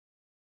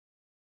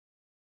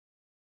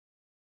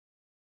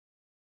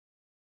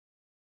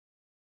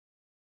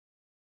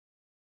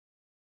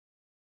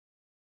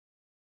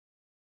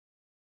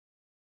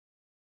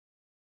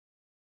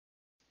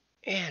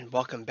And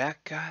welcome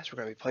back, guys. We're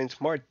going to be playing some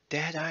more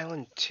Dead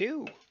Island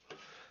 2.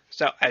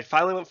 So, I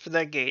finally went for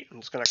that gate. I'm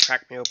just going to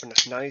crack me open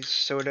this nice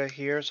soda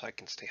here so I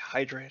can stay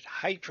hydrated.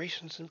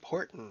 Hydration's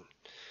important.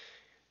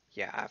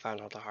 Yeah, I found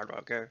out the hard way,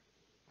 okay?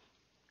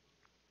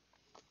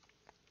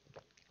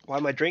 Why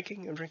am I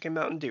drinking? I'm drinking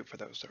Mountain Dew for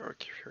those that are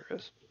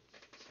curious.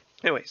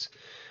 Anyways,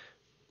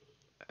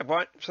 I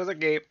went to the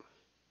gate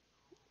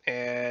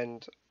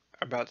and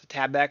I'm about to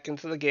tab back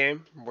into the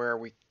game where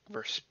we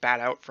were spat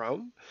out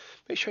from.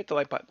 Make sure to hit the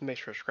like button, make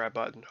sure to subscribe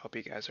button. Hope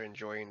you guys are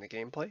enjoying the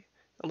gameplay.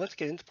 And let's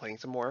get into playing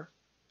some more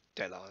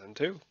Dead Island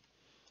 2.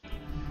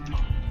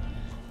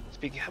 It's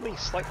becoming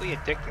slightly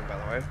addicting, by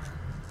the way.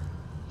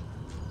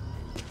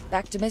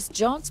 Back to Miss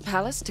Jaunt's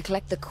palace to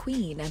collect the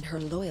queen and her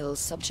loyal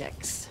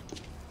subjects.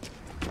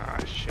 Ah,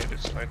 shit,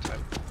 it's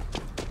nighttime.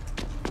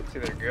 It's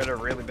either good or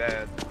really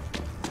bad.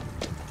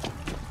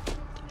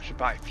 I should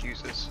buy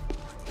fuses.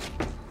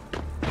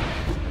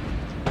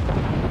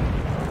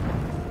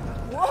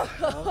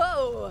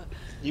 Whoa!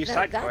 You Now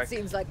side that quick.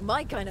 seems like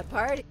my kind of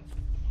party.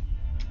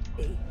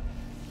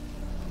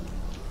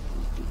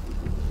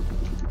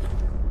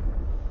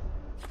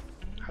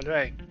 How do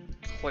I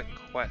click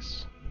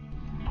quests?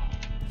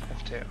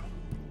 F2.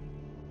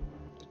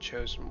 The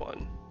chosen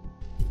one.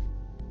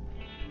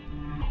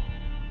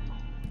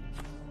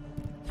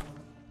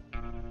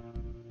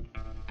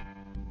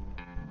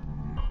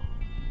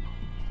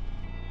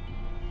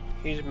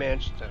 He's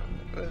managed to.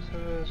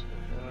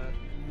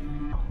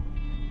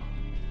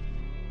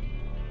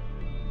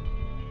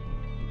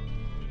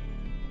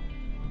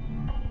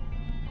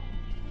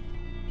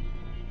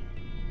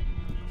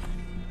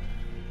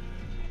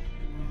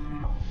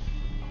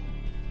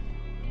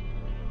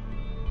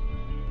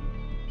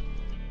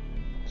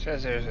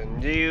 Says there's a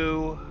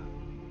new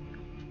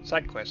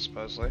side quest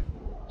supposedly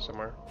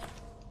somewhere.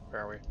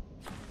 Where are we?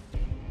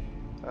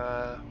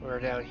 We're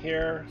down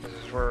here. This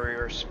is where we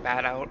were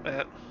spat out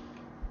at.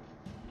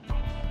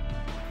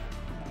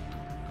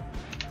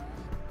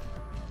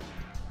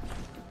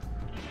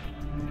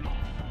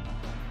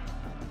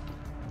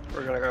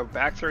 We're gonna go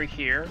back through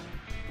here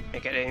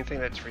and get anything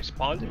that's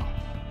responded.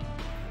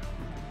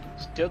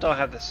 Still don't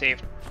have the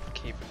save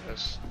key for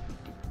this.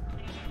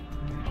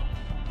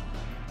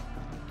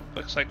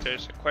 Looks like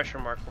there's a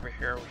question mark over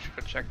here. We should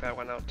go check that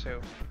one out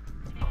too.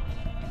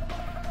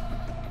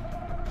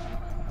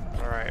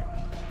 Alright.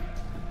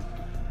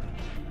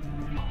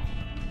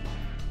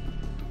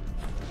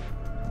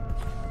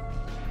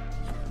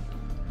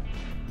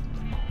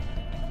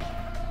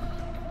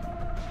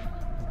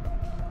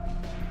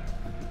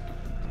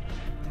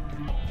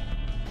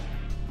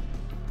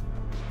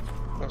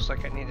 Looks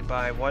like I need to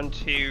buy 1,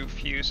 2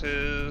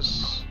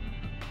 fuses,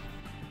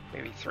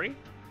 maybe 3.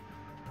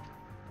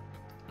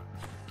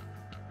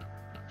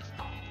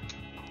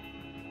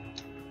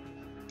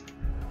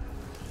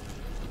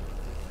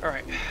 All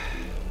right.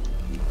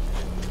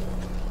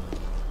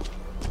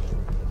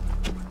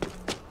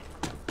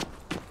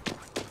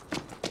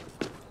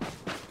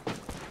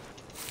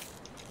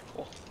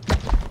 Cool.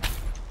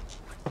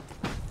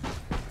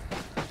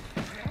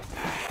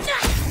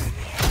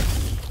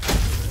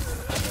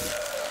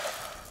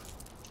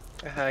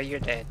 You're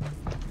dead.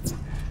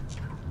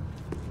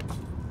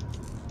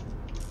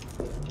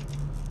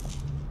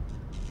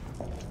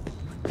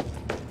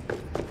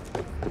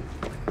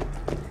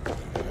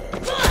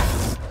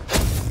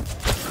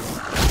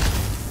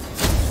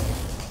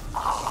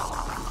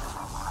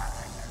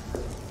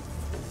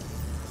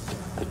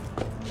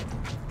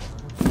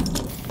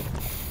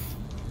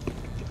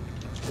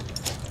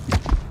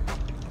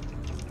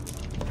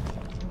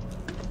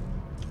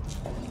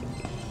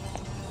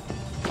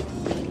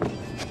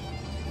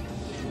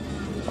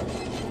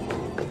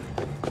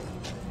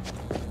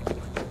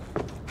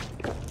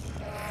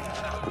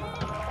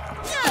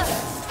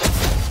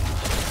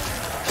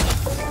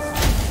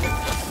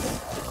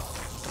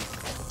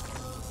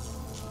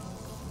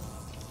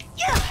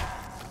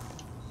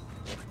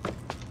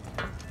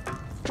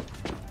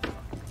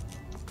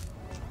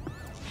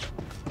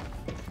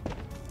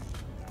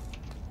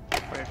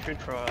 Two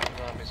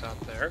zombies out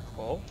there,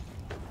 cool.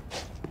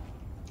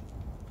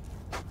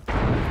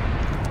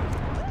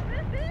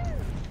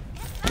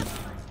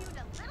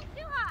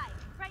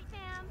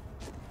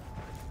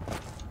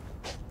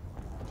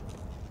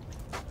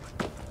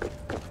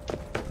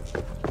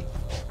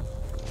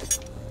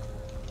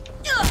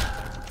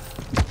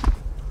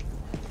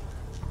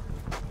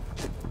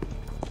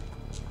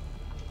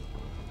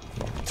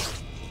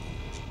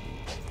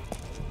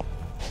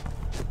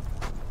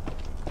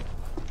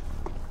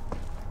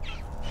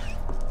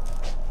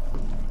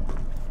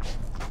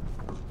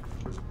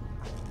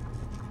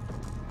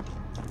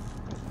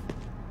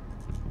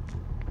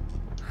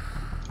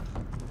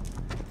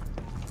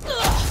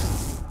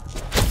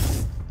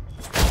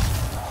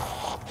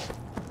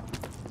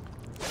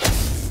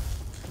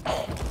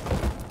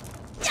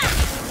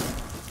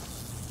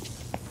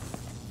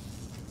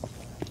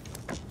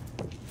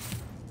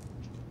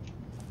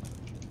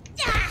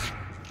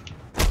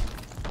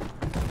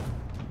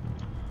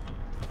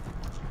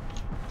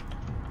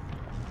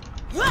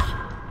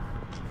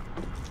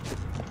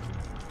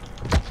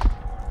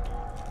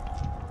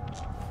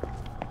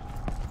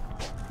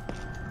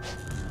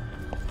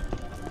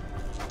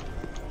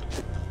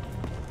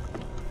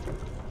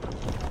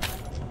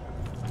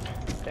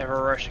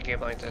 Never rush a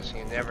game like this,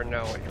 you never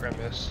know what you're gonna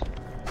miss.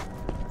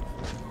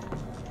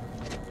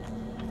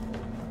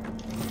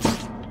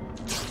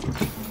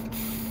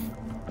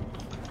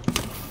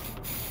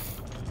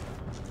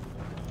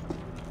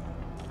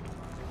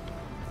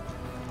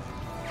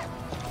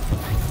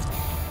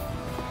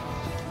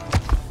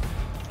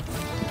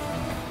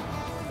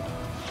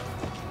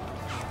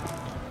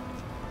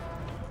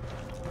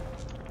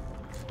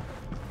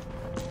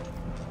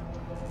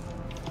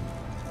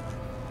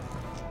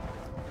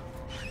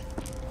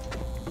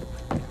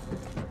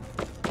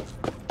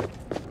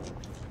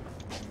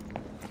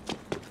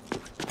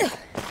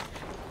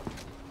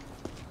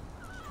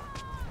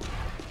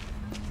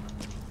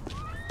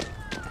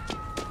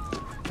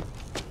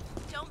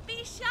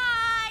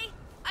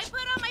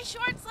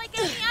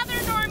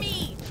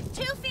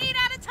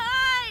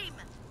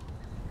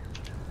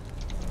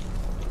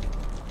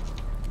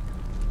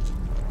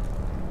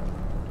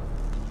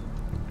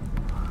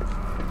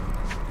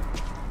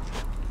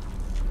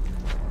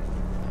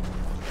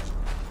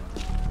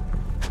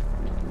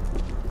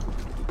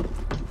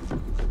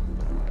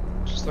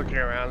 Looking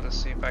around to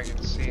see if I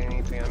can see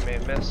anything I may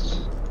have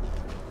missed.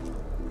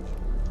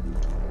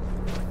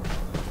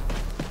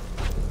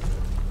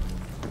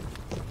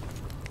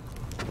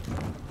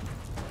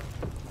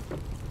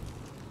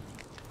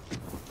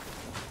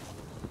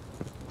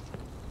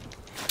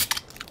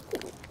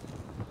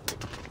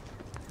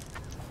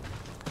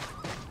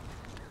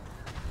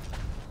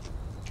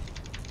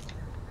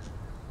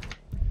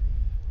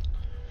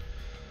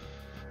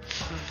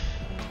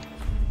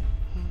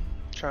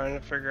 Trying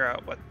to figure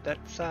out what that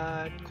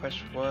side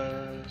quest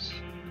was.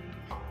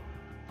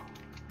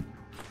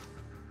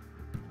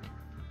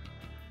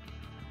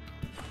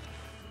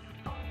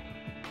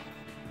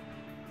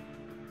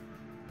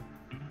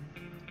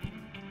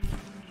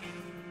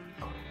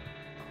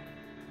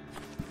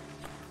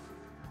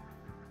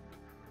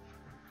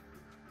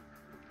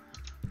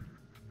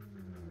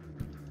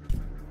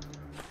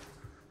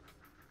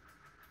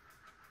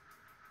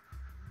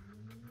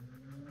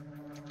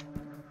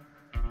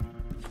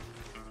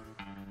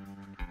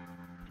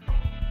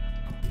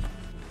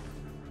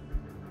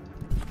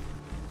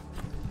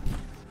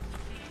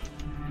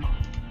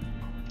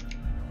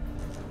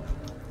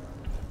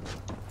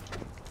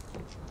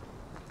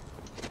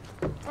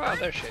 Oh,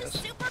 there she is.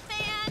 Super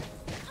fan!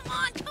 Come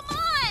on, come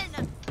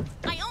on!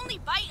 I only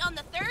bite on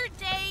the third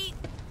date.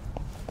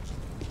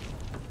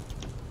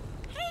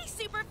 Hey,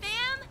 super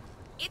fam!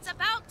 It's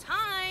about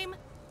time.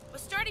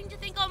 Was starting to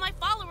think all my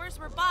followers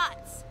were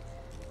bots.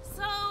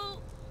 So,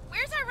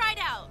 where's our ride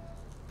out?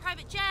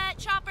 Private jet,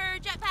 chopper,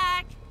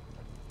 jetpack?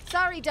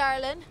 Sorry,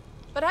 darling,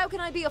 but how can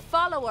I be a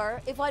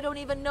follower if I don't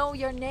even know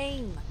your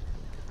name?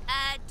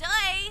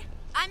 Duh.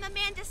 I'm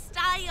Amanda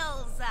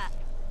Styles.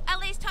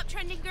 LA's top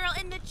trending girl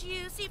in the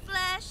juicy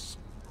flesh.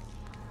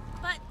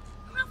 But,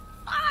 oh,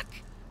 fuck!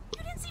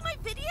 You didn't see my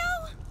video?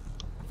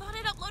 Thought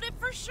I'd uploaded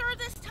for sure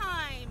this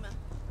time.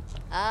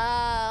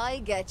 Ah,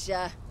 I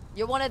getcha.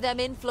 You're one of them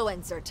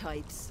influencer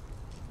types.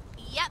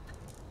 Yep.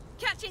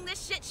 Catching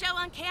this shit show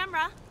on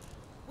camera.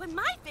 When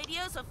my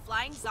videos of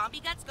flying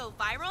zombie guts go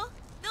viral,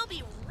 they'll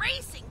be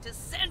racing to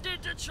send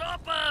it to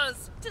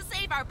choppers to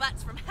save our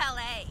butts from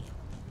LA.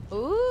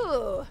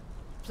 Ooh,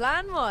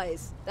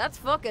 plan-wise, that's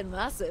fucking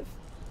massive.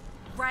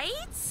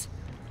 Right?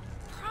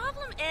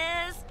 Problem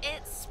is,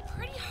 it's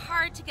pretty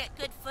hard to get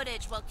good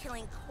footage while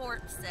killing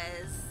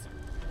corpses.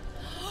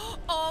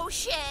 Oh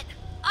shit!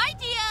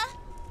 Idea!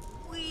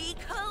 We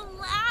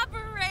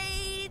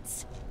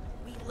collaborate!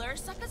 We lure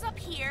suckers up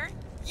here,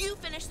 you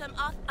finish them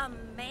off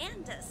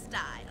Amanda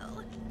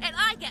style, and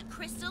I get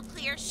crystal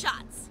clear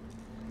shots.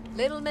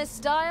 Little Miss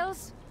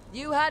Styles,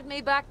 you had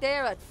me back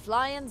there at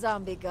flying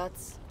zombie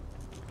guts.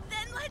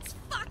 Then let's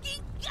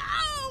fucking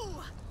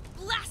go!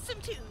 Blast some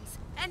tunes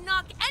and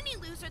knock any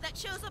loser that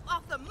shows up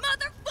off the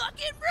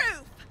motherfucking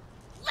roof!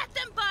 Let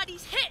them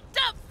bodies hit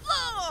the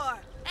floor!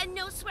 And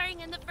no swearing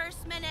in the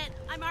first minute.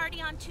 I'm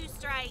already on 2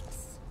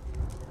 strikes.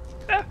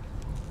 Ah.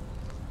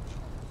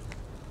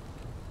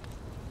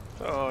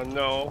 Oh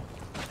no.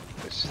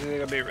 This is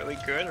gonna be really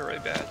good or really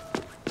bad.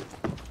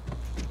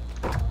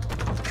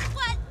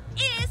 What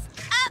is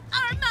up,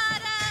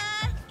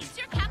 Armada? It's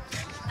your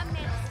captain,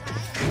 Amanda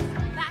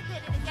Styles. Back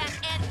at it again,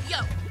 and yo,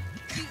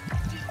 you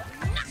do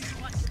not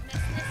want to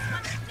miss this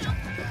one. No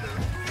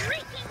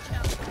freaking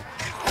joke.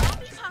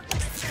 Zombie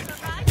apocalypse has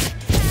arrived in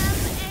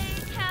LA,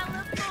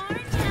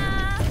 California.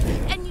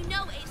 And you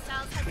know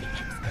A-Styles has the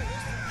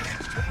exclusive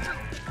to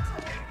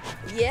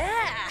prove it.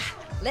 Yeah,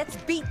 let's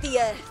beat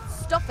the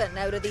stuffing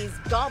out of these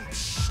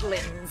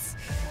gobshlins.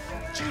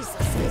 Jesus,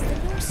 is there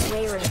no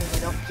swearing in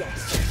it up yet?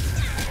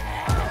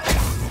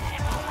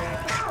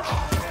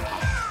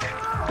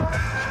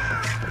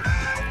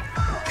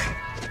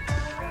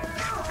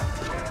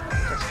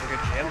 Got some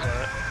good jams on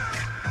it.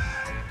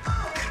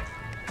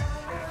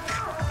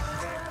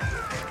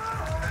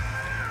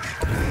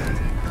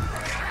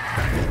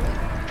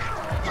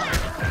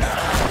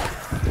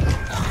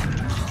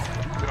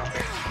 Get off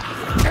there.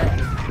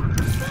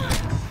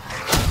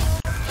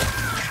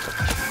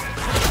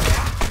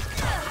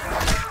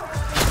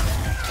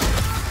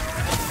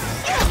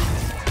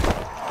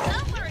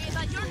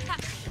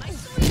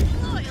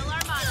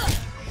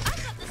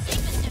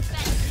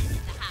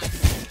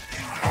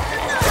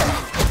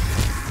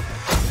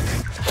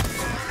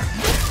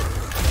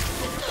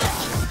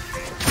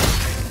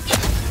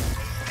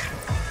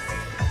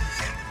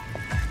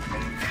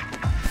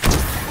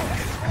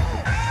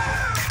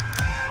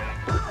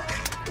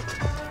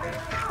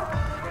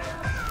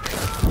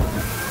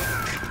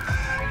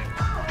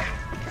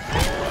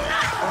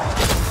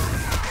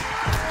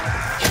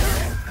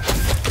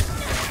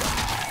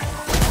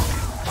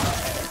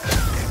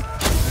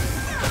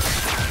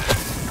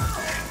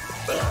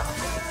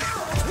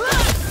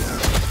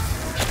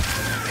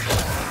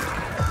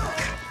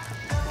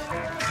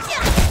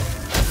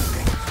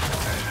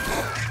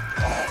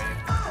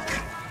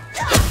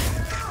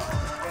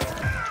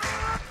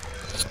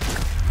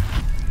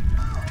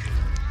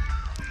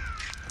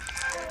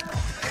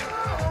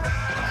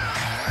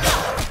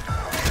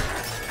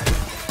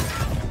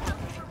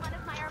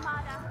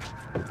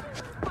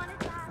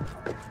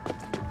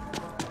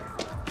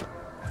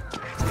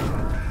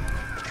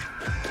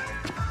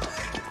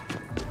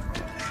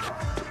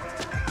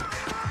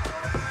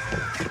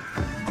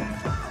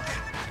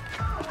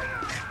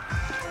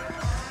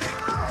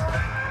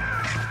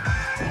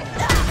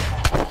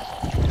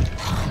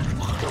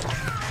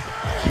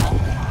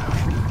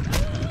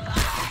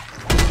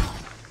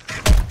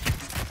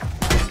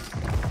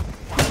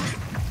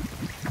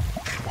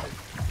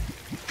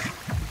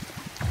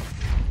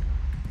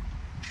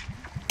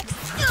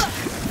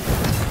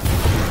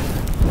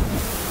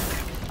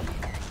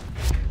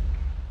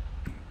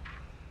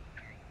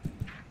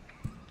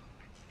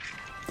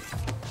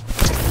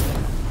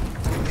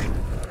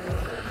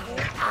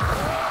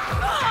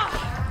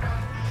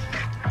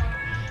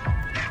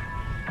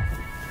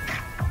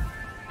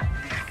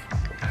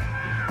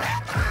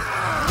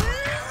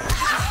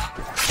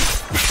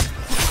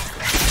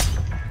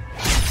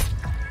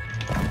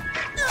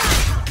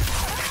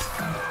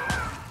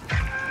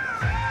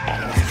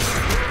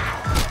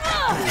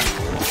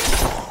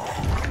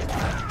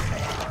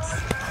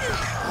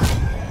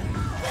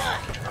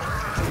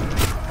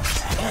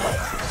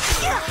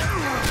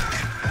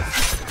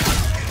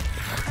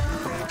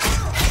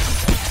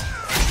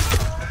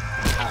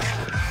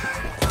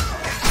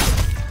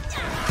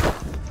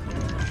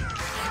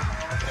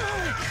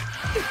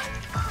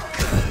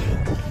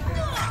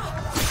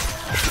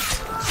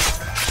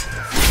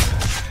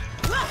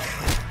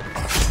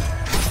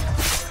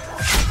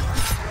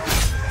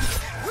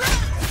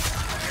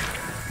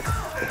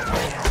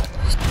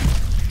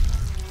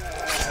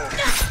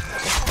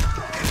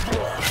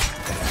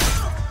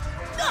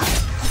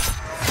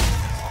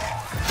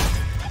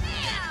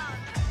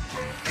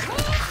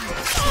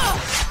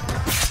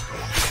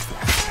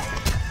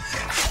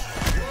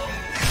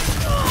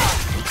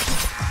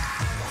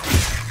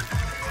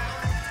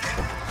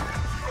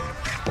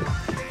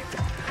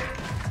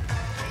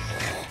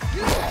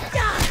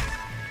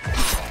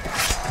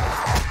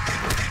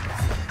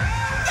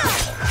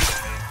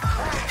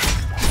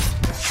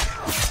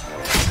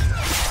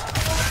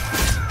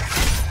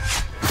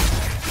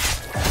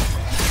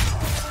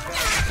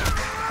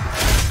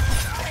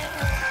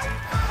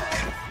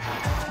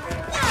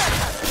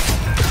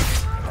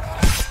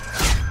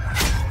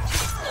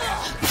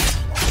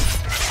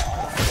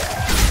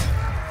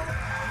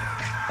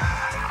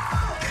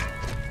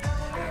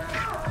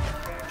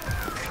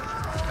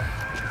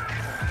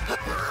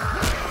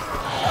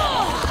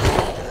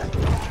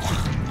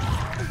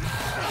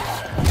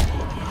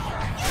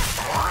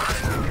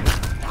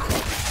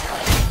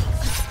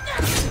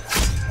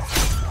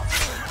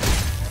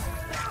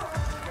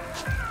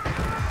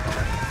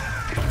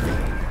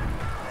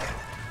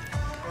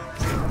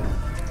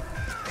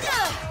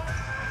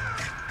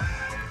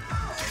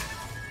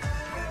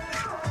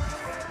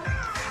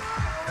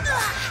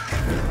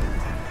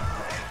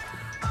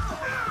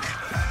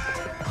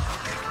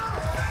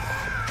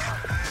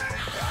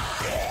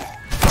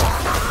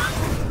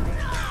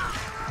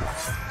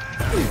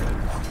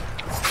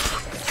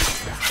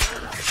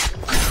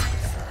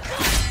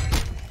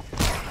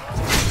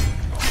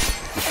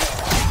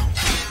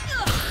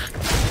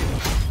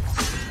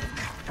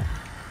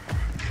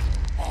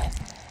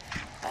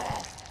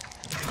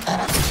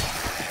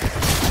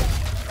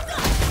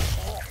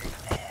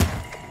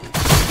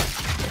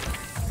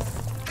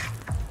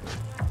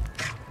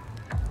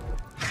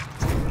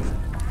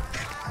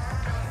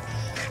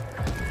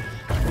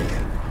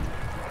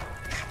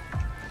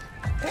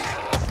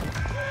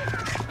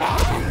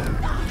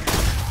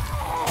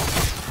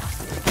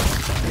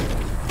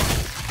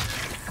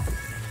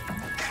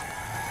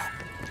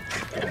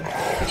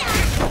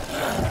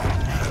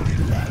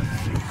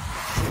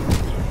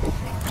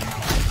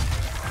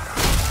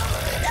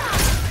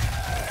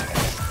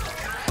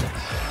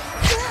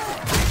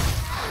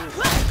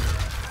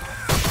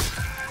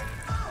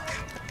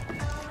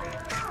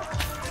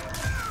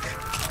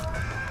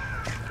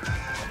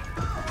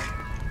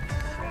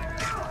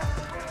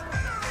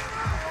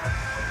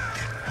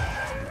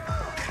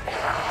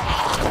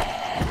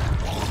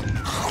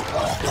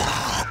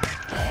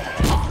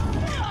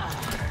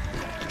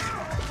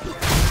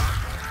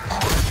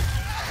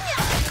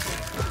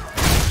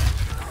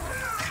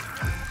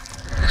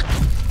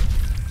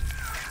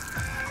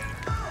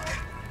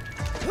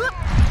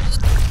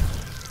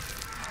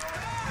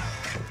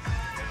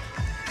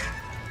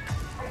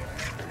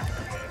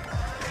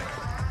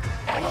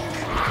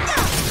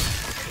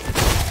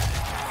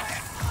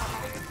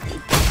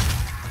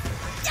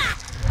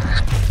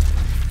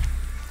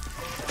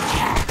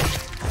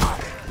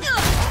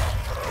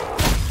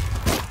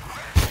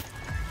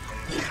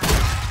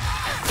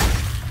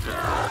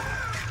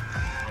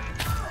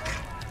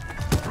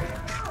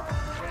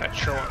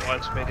 sure what it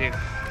wants me to do.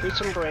 Food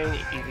some brain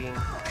eating.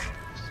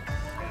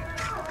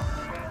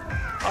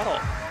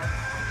 Oh,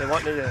 they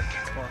want me to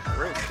kick them off the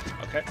roof.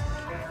 Okay.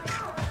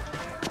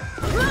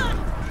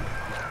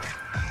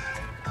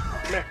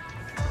 Come here.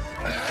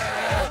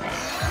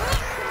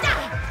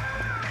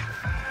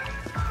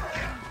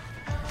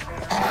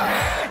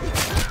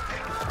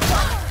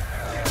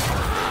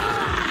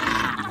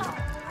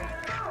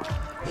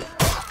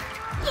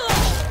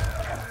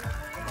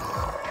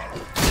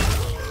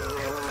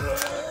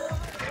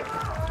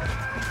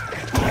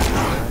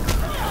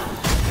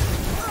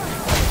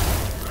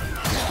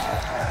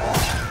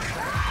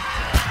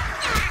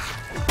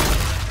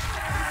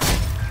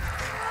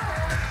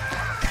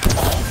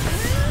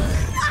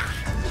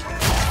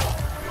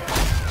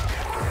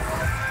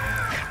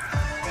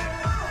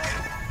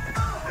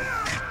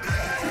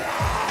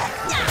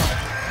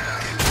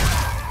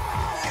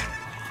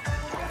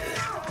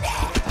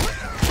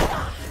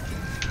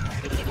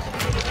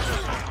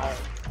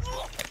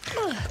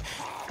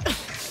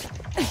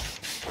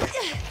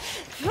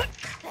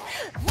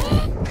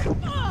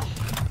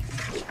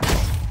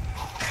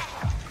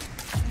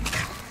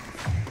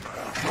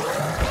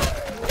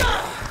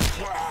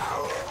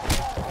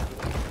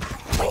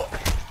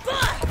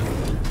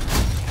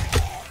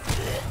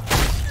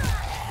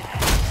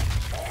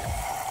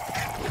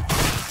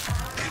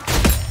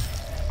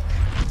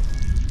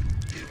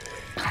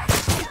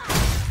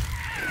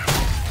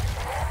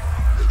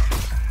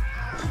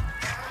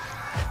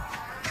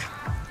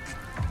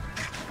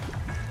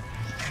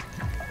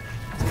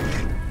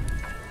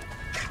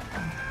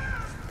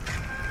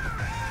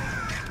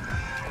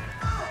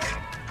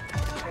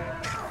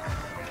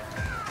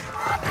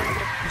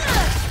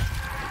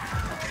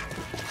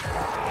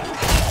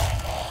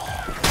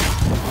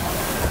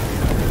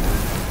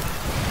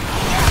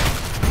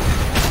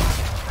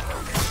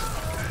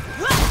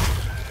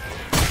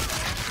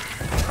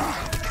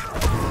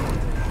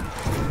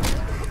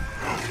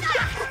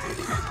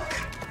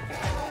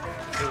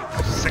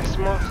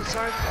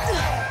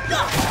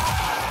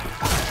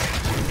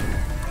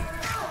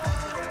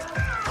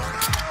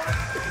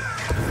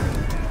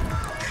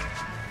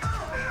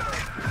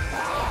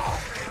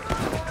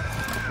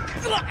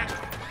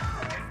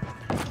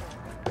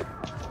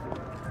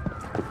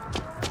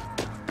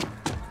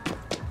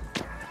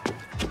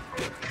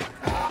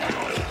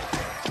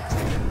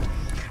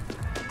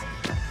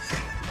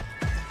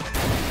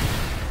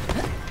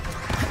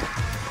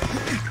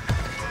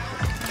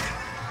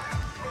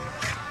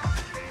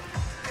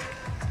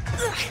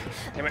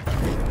 Damn it.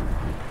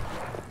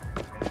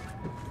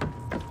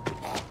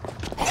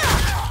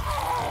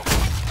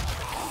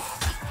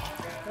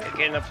 Hey,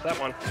 getting up to that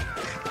one.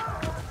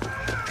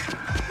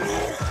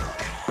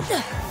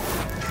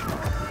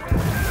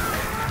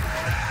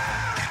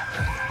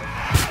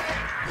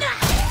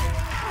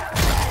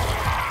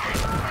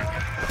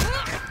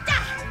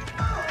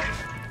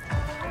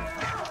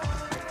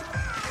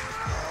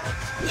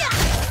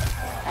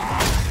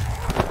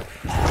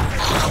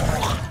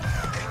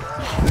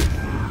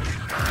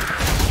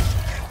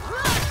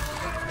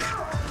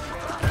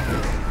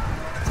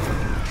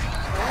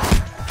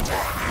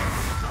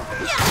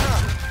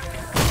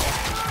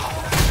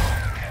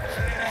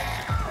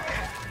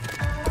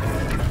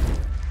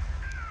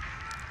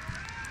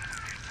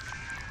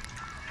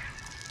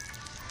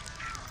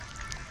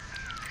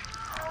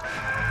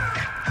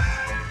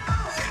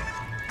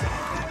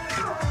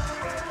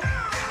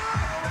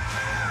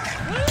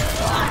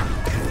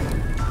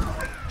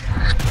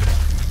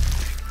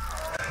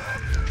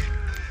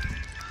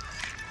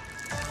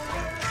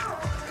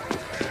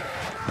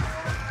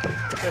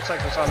 Looks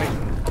like they saw me.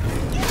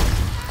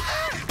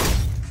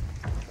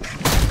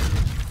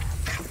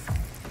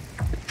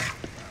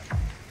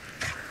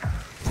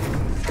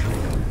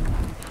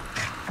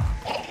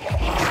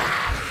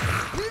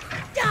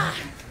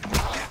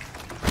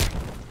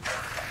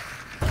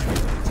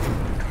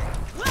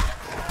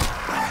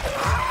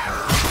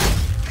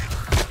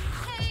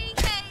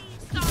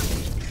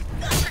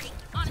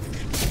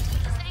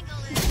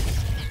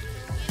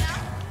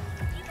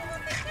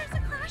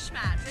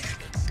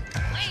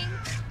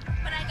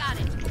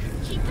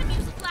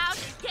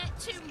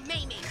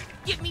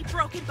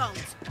 Broken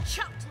bones,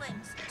 chopped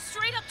limbs,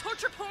 straight up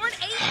torture porn,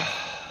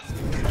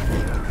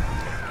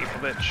 Evil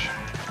bitch.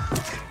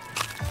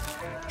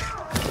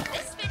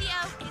 This video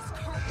is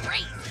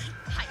crazy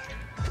hype.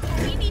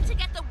 We need to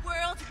get the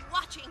world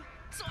watching,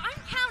 so I'm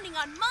counting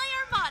on my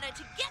armada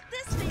to get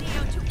this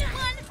video to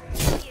 1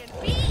 million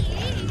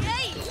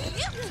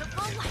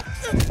beautiful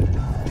likes.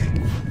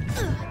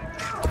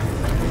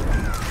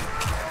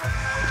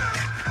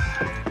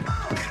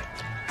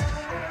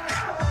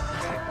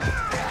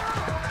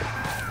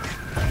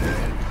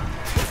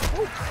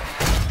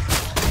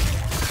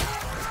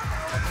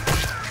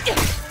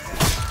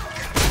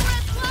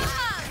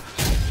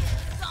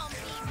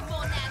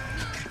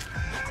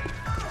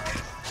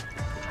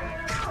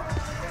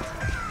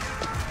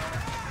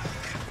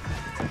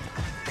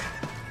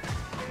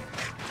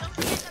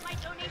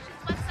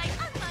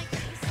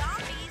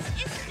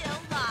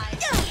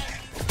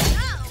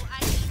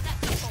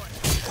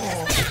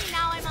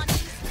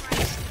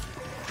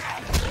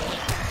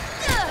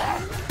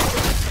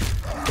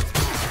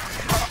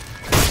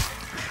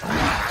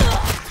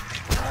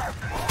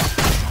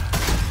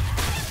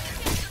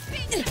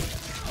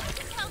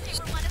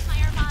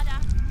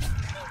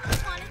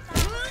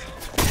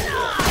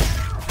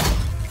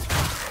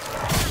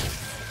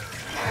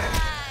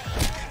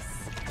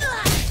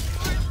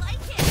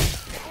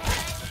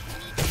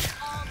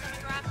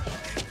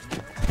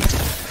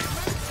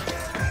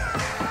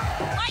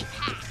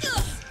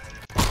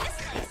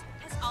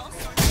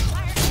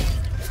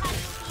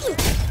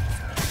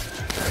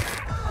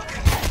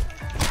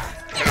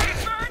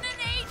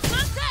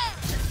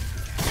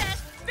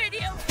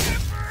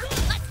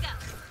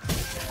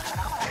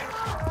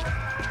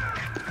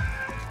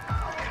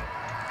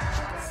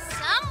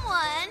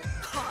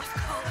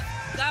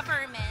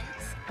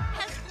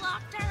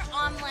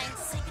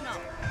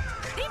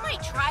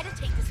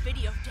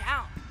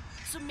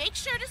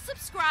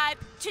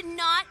 to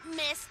not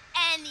miss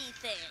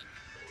anything.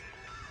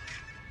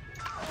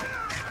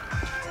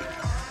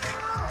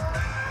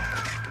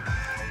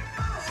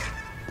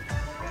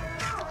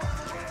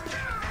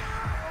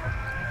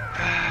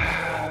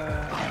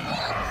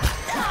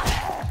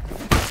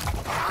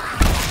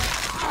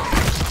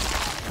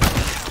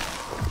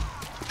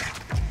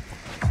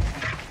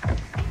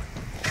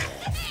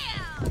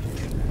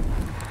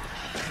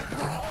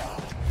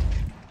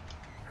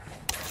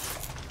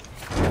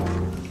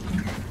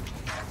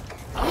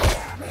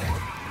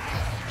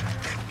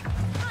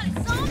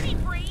 Zombie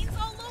brains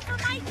all over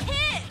my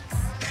kicks.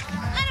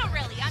 I don't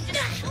really. I'm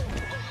just.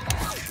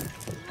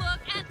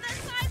 Look at the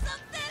size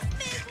of this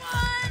big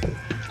one.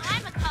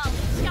 I'm a call it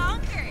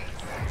chonkers.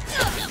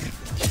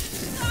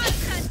 Gotta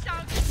cut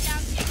chonkers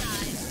down, you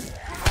guys.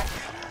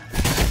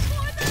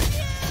 For the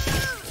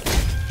views.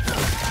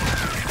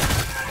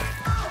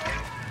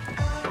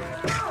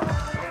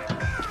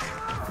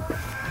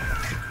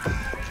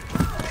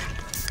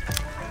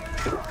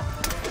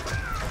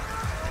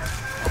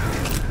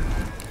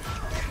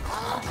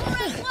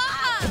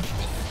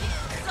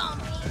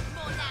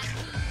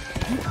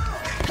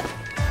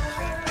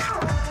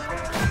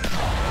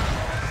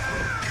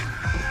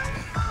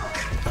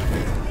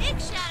 Big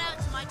shout out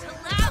to my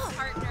collab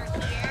partner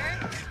here.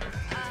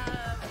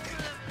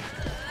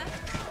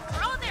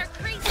 For all their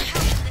crazy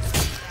help in this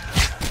video.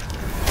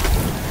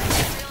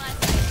 I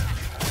realized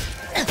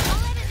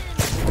I'll edit it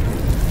in.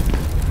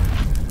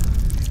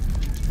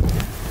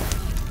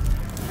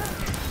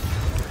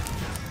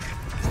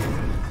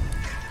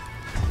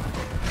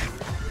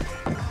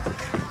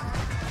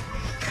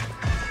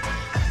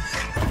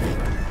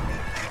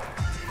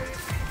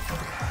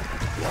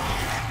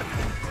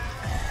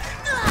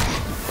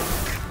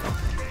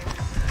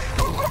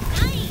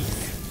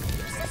 Nice!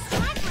 Your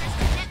subscribers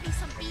can get me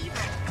some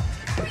B-roll.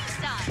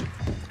 Freestyle.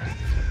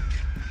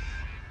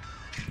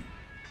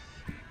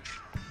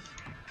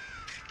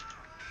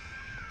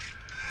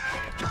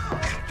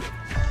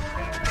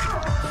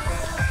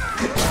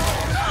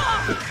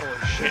 Holy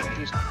shit,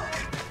 he's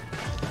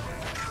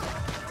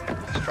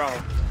strong.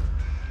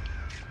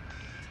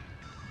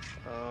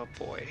 Oh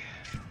boy.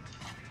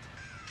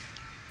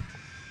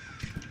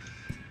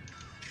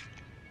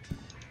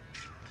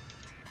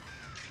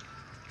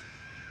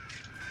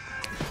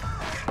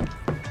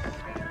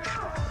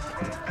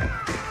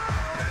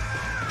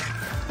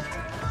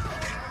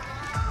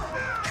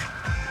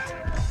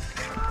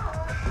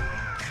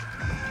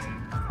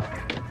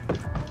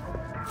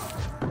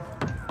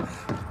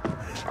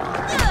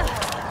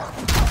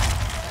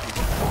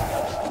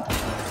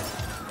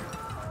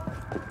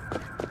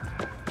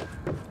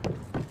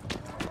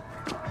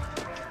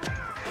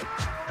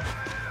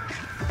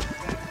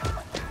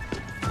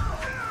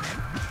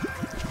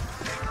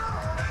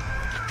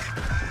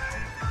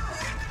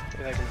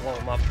 Maybe I can blow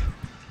him up.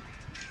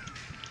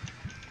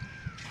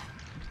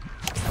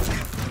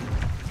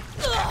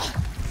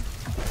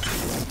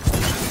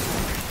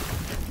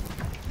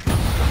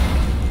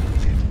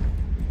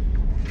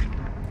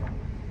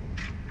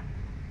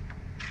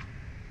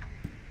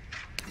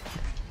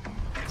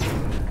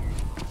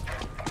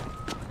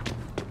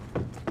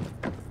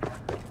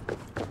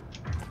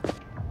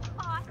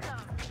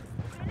 Awesome.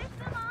 Finish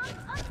them off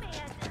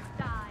Amanda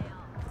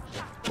style.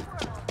 Shock the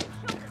world.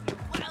 Show them your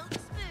wild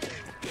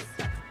spoons.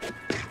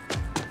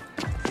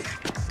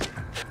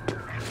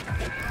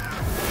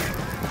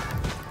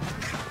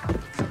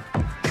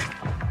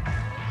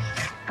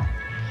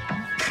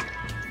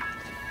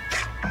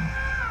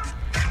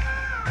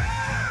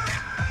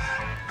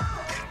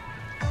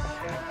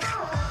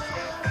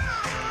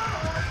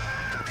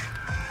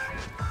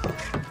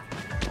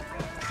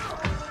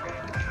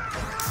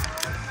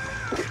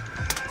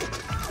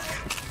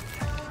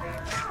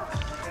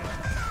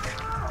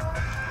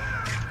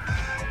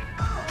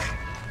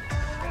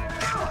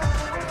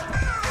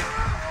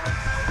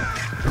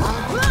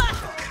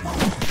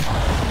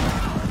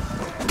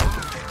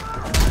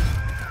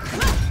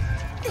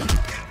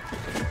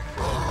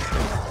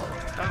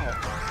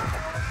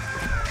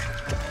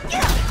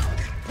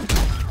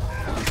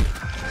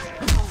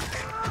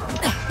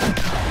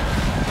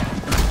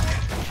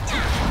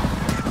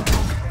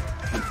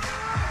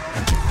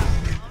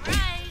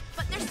 Alright,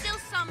 but there's still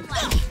some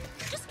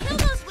left. Just kill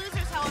those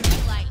losers however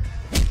you like.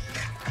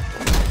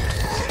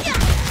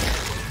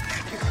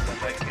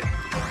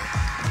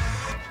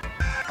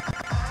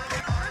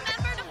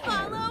 Remember to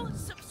follow,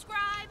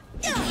 subscribe,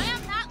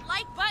 slam that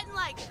like button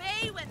like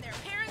Faye when their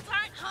parents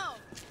aren't home.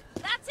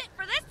 That's it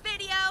for this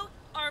video.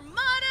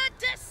 Armada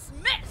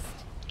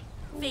dismissed.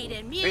 Fade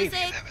in music,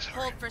 that was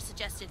hard. hold for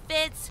suggested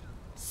vids,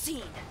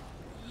 scene.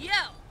 Yo,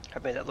 I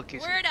made that look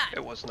easy. we're done.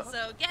 It was not.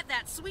 So get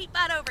that sweet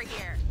butt over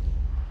here.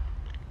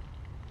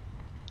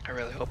 I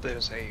really hope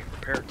there's a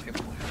repair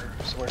table there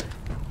somewhere.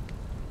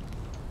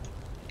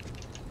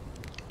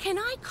 Can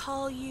I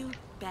call you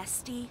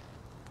bestie?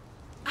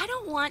 I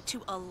don't want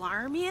to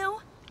alarm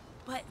you,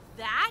 but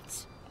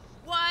that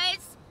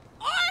was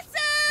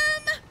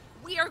awesome!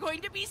 We are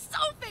going to be so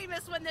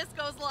famous when this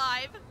goes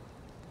live.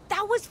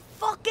 That was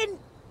fucking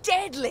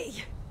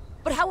deadly.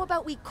 But how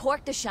about we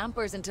court the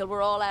Champers until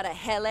we're all out of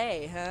hell,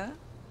 huh?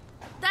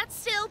 That's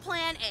still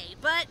plan A,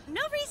 but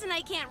no reason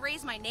I can't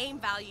raise my name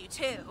value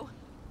too.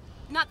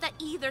 Not that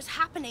either's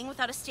happening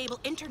without a stable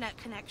internet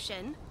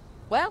connection.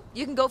 Well,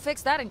 you can go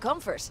fix that in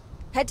comfort.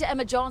 Head to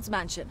Emma John's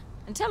mansion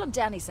and tell him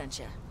Danny sent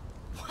you.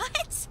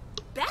 What?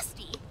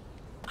 Bestie?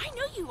 I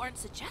know you aren't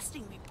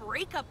suggesting we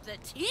break up the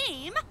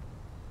team.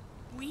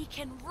 We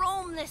can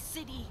roam this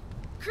city,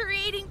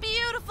 creating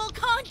beautiful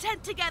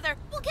content together.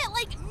 We'll get,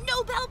 like,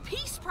 Nobel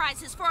Peace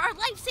Prizes for our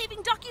life-saving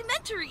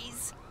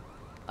documentaries.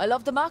 I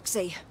love the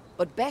moxie,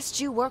 but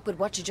best you work with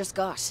what you just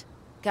got.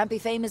 Can't be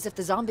famous if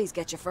the zombies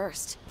get you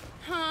first.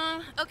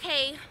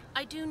 Okay,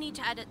 I do need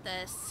to edit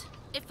this.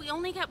 If we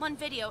only get one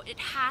video, it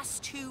has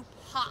to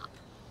pop.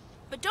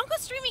 But don't go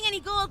streaming any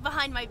gold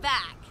behind my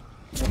back.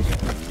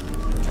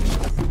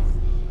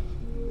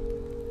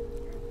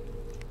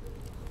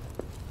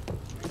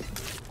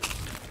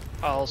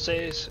 I'll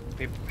say is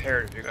be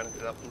prepared if you're gonna do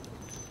that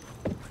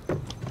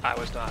one. I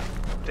was not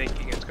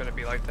thinking it's gonna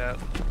be like that.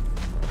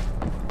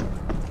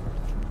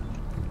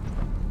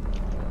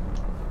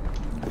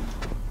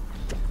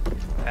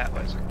 That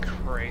was a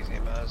crazy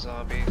amount of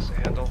zombies to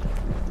handle.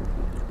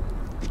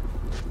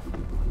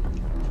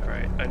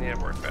 Alright, I need a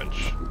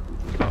workbench.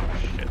 Oh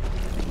shit.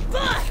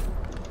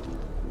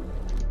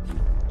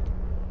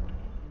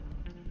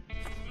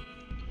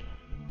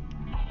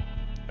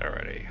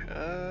 Alrighty,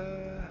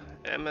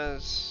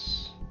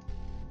 Emma's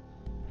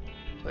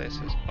place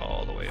is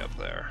all the way up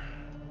there.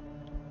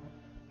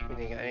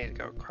 Meaning I need to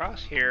go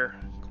across here,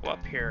 go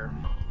up here.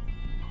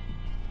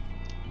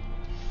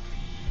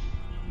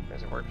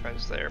 There's a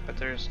workbench there, but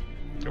there's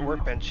a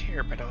workbench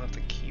here, but I don't have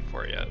the key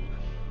for it yet.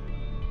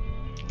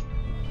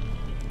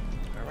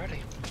 Alrighty.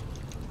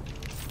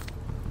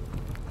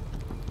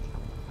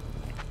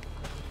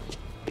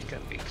 It's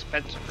gonna be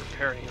expensive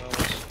repairing all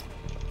this.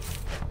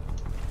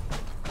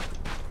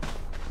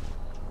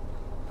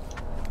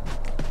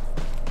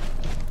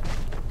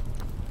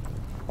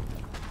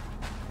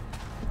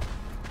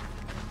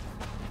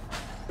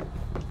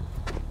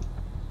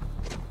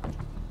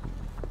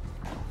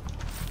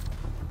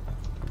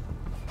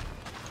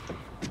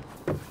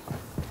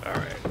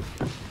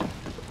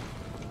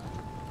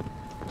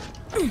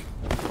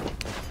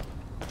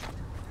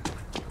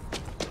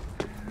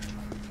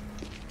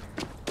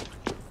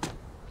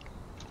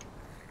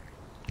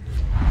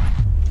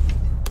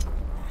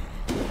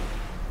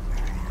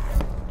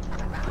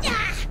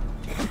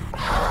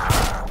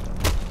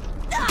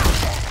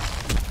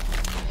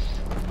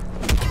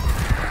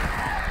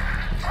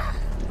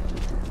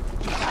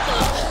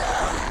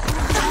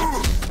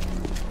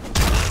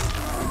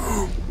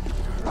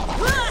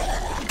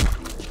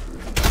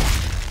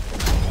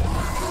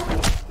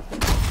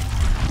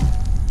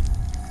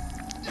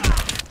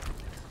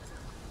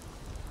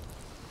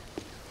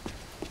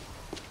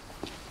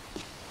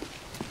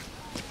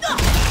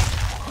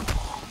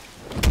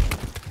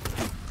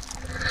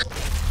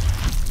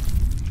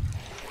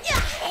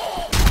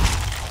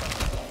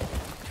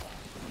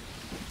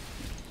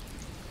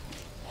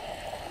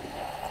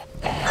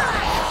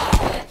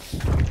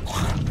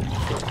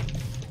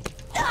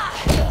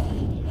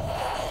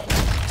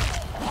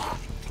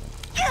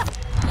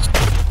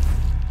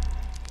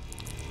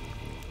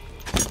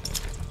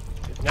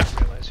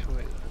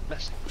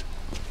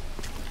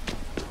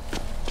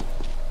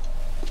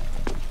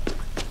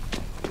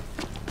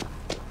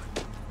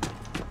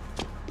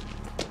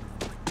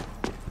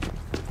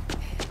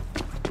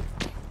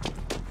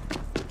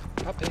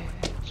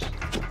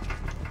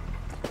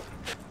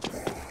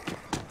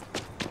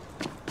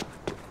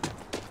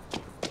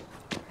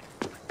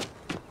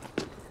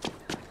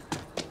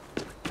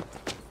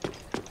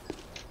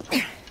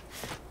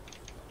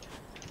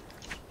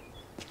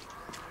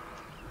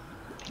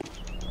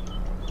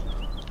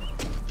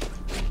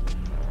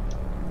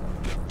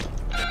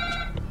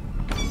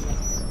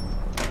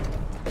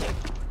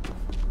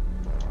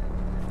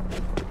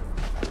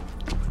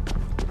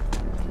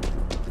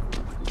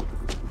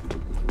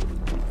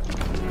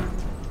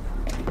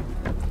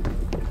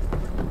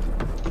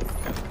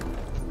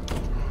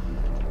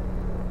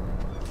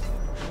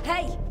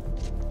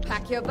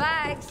 Your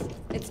bags.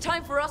 It's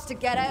time for us to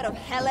get out of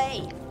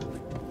LA.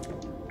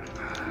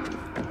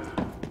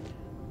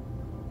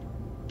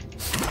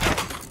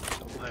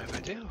 What if I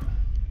do?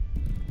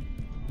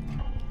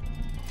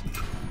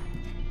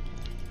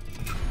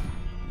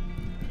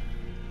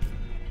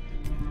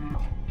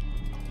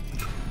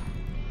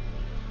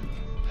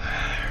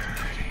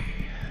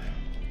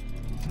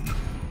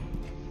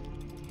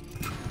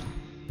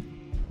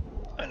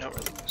 I don't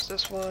really use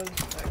this one.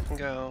 I can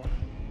go.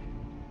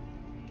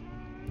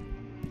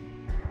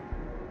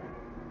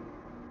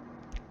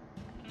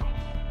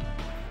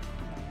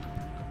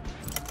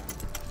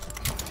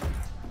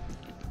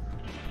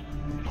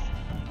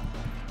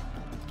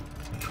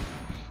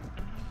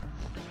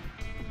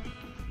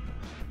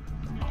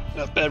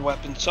 Enough bad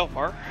weapons so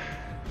far.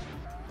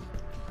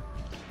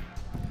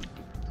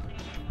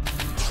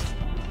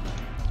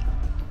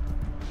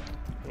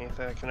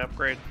 Anything I can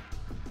upgrade?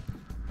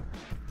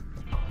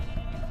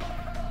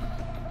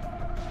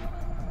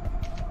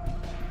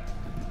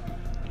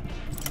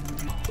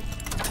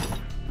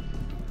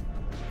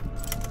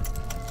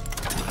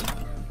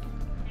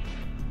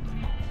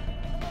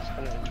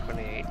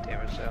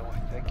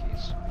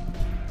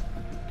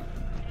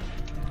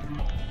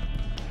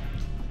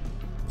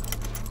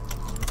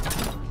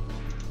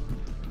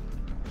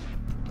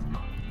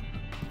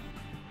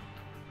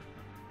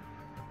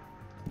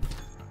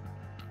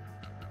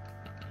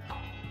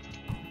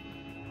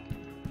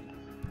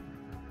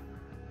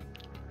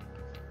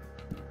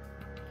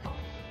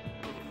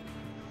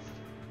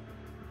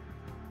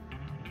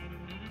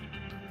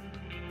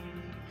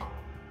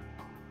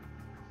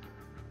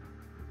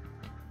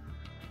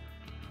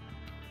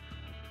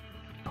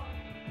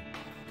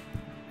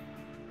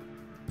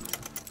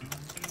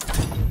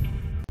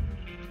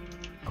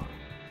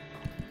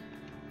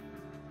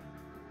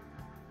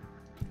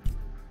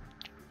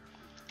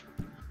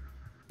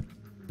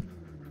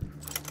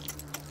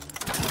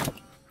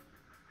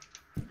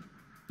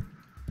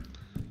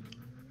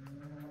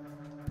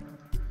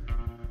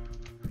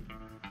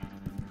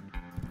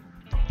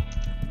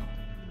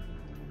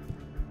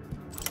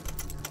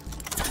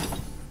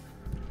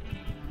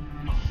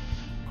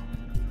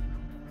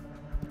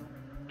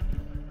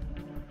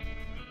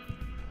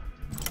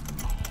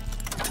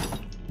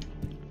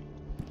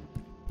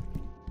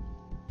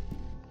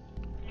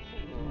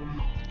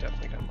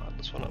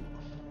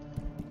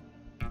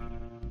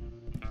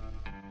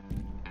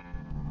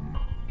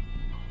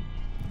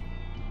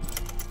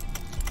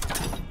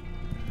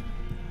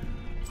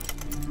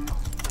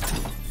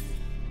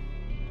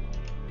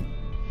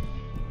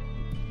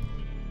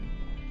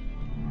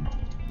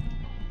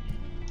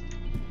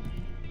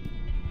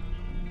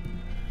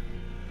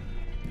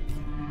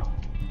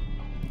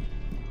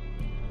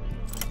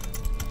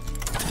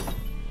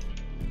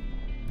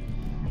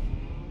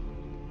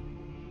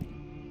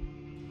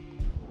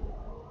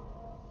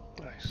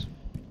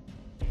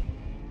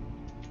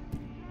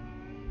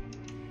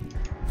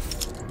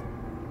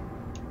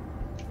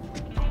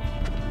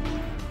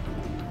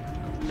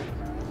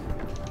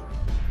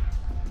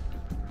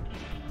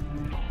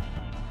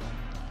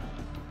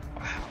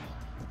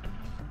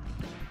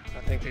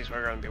 think these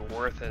are going to be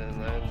worth it in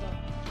the end.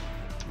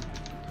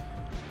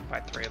 Buy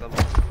 3 of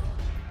them.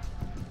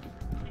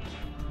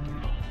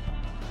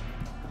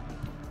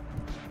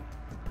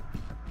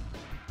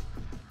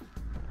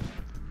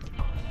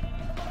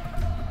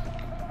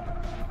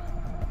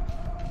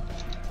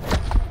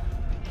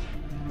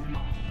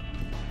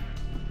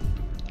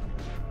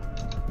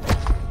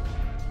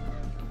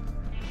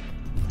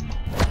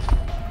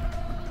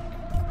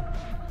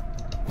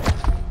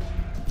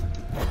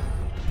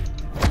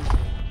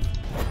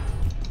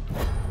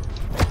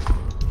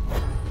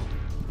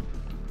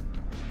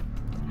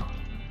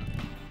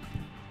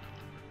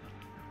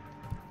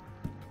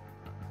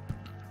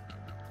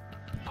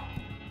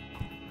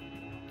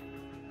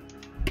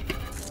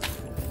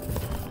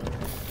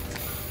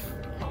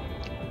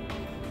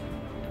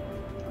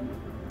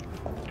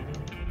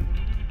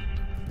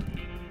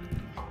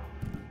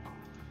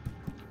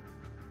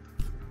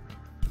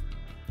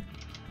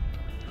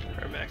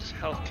 Max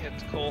health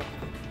kit's cool.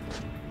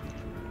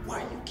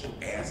 Why you keep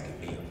asking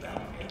me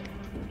about him?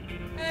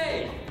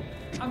 Hey,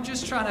 I'm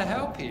just trying to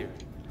help here.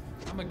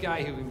 I'm a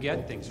guy who can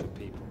get things for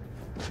people.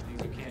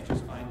 Things you can't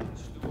just find in the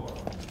store.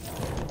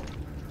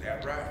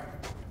 That right?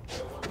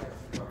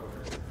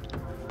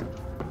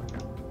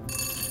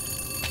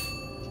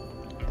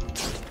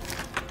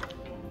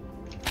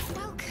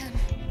 Welcome.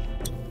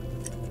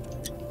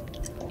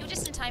 You're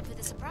just in time for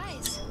the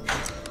surprise.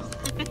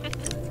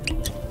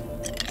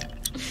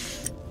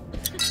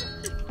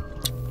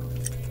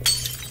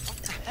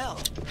 Hell.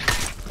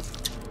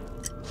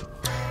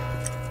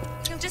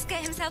 He'll just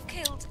get himself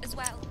killed as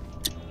well.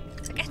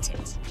 Forget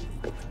it.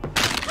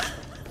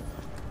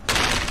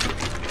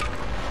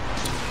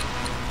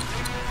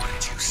 What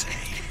did you say?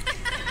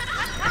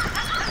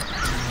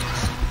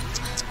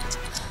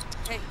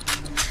 Hey,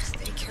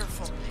 stay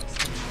careful.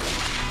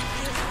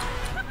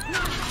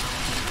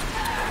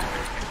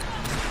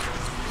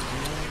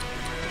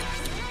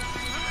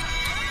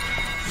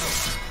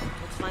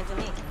 Looks fine to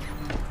me.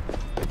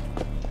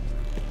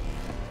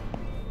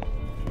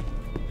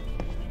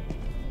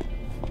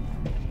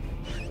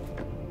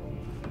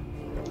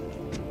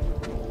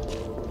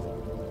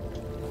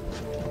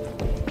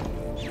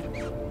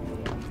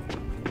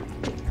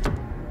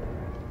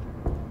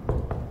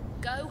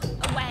 Go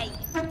away.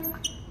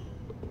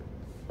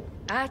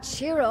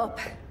 Cheer up.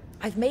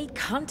 I've made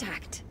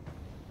contact.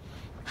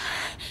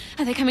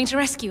 Are they coming to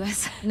rescue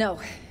us? No,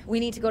 we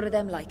need to go to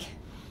them, like.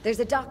 There's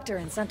a doctor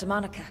in Santa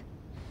Monica.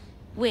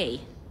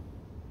 We?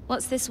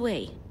 What's this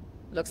we?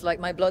 Looks like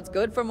my blood's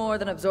good for more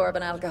than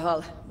absorbing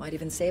alcohol. Might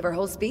even save our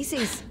whole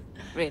species.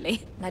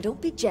 Really? Now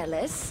don't be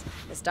jealous.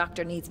 This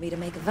doctor needs me to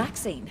make a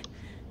vaccine.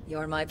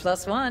 You're my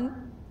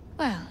 +1.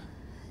 Well,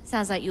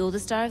 sounds like you're the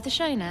star of the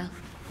show now.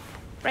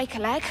 Break a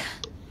leg.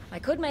 I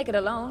could make it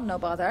alone, no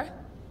bother.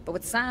 But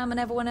with Sam and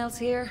everyone else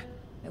here,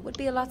 it would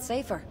be a lot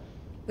safer.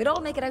 We'd all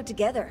make it out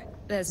together.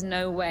 There's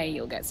no way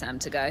you'll get Sam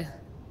to go.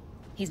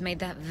 He's made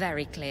that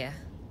very clear.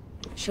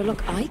 Sure,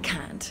 look, I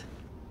can't.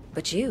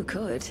 But you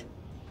could.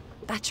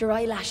 Bat your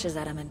eyelashes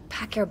at him and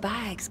pack your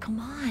bags, come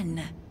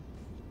on.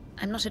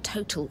 I'm not a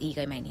total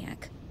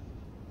egomaniac.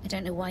 I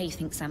don't know why you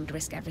think Sam would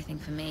risk everything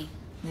for me.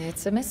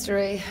 It's a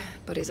mystery,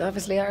 but he's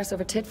obviously arse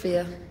over tit for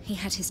you. He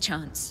had his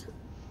chance.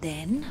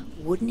 Then,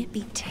 wouldn't it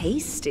be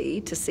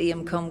tasty to see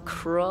him come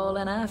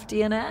crawling after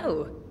you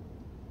now?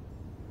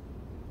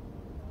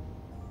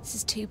 This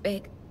is too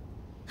big.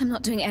 I'm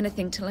not doing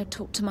anything till I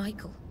talk to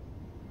Michael.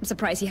 I'm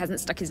surprised he hasn't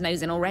stuck his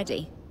nose in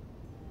already.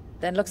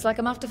 Then looks like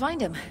I'm off to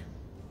find him.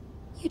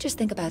 You just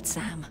think about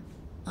Sam,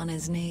 on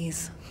his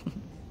knees.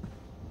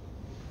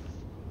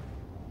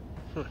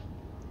 I'll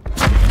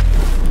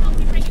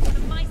be bringing one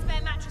of my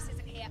spare mattresses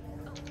in here.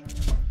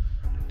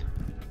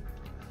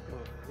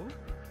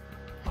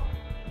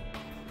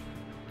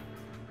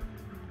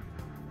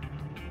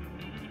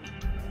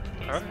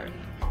 Alright.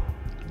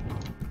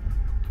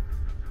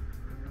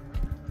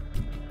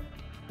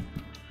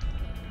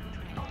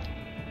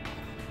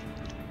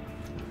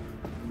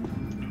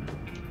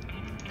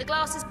 The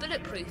glass is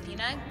bulletproof, you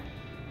know?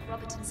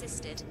 Robert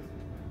insisted.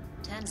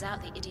 Turns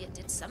out the idiot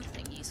did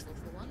something useful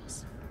for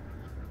once.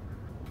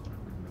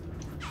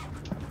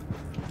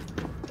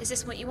 Is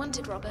this what you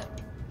wanted, Robert?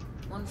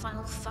 One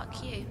final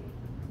fuck you?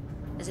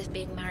 As if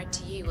being married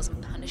to you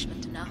wasn't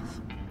punishment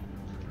enough.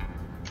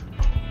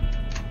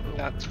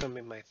 That's gonna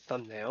be my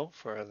thumbnail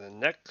for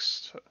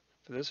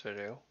this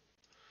video.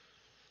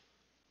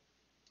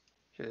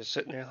 You're just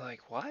sitting there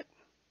like, what?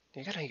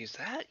 You're gonna use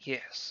that?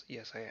 Yes,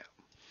 yes I am.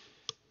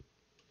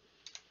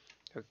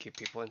 It'll keep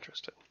people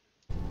interested.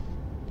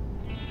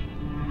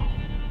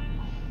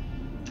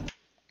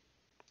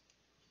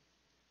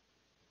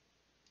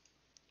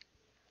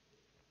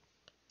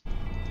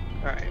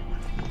 Alright.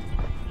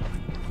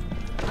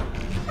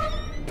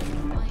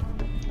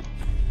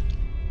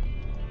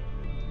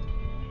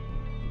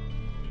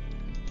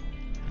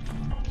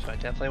 So I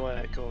definitely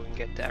want to go and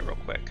get that real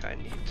quick. I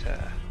need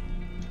to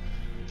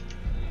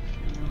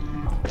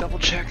double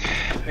check,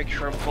 make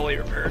sure I'm fully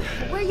repaired.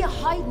 Where you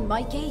hiding,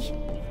 Mikey?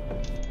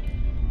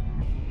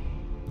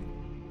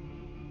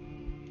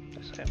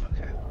 Yes, I am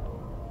okay.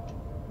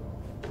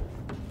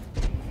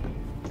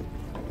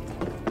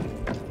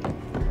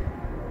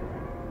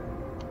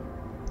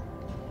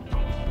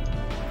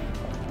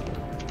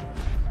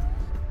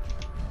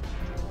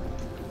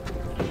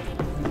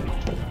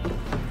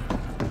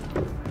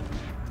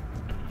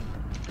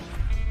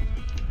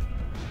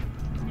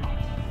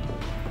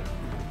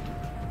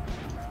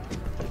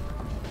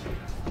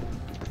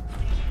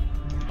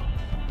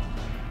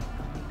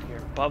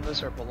 above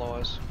us or below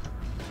us?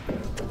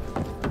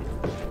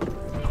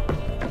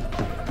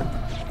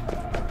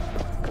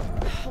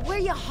 Where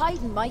you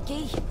hiding,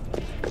 Mikey?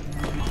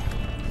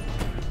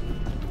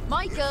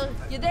 Michael,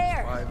 you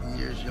there? 5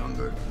 years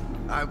younger,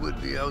 I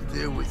would be out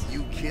there with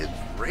you kids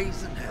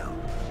raising hell.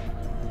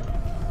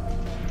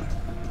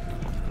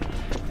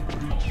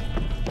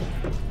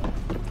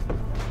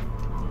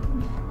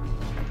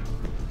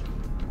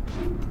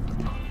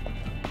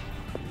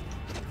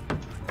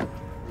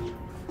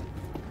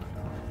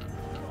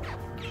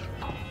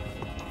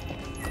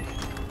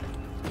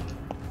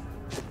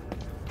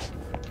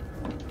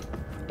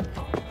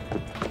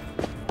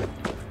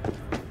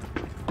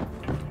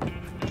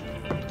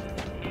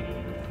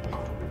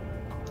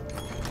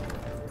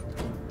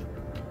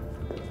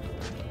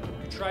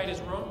 Tried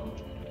his room?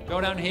 Go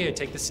down here,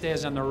 take the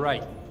stairs on the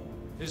right.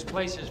 This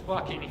place is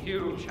fucking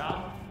huge,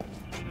 huh?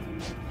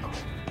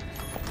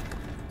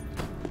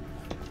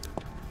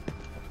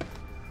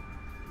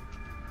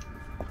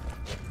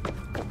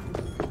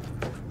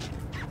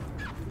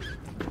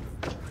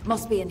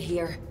 Must be in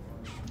here.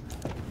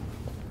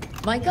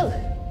 Michael?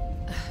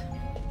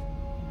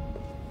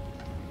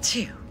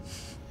 Phew.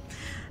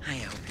 I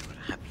hope you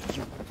were happy,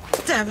 you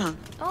devil.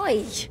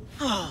 Oi!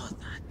 Oh,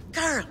 that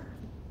girl.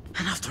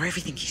 And after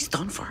everything he's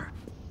done for her.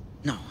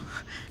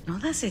 No,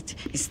 that's it.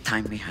 It's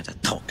time we had a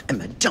talk,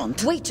 Emma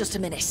Junt. Wait just a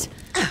minute.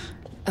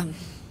 Can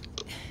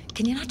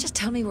you not just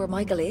tell me where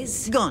Michael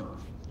is? Gone.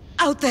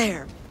 Out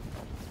there.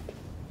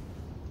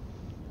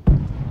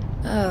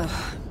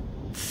 Oh,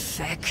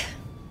 feck.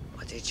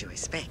 What did you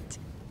expect?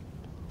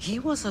 He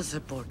was a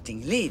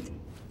supporting lead.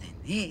 Then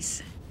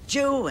this,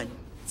 Joe and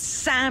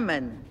Sam,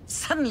 and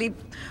suddenly,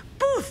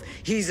 poof,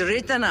 he's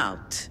written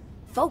out.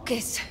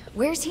 Focus.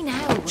 Where's he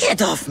now?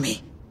 Get off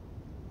me!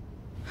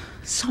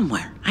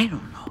 Somewhere, I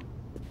don't know.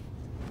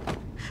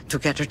 To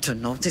get her to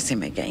notice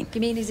him again.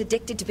 You mean he's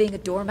addicted to being a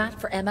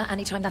doormat for Emma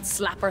anytime that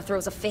slapper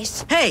throws a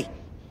fit? Hey!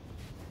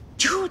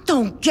 You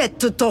don't get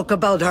to talk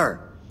about her,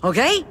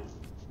 okay?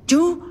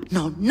 You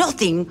know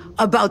nothing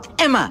about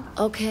Emma.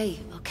 Okay.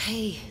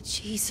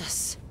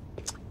 Jesus.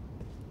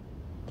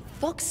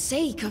 Fuck's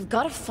sake, I've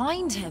got to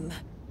find him.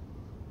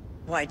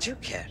 Why'd you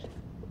care?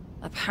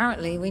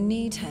 Apparently, we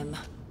need him.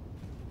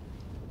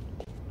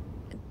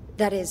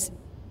 That is,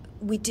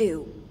 we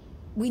do.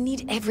 We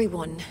need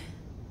everyone.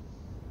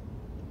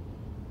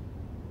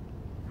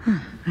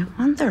 I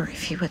wonder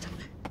if he would...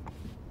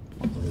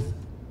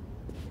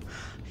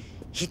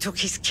 He took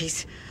his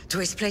keys to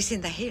his place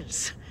in the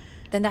hills.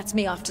 Then that's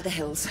me off to the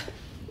hills.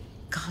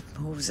 God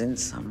moves in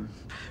some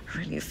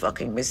really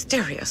fucking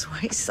mysterious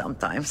ways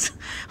sometimes.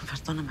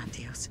 Perdóname,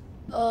 Dios.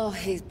 Oh,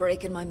 he's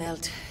breaking my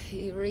melt.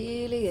 He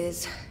really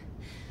is.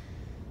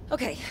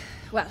 Okay,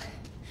 well,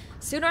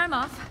 sooner I'm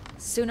off,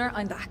 sooner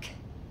I'm back.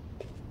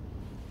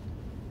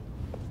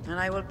 And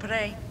I will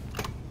pray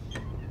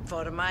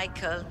for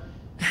Michael.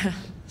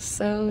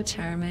 So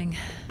charming.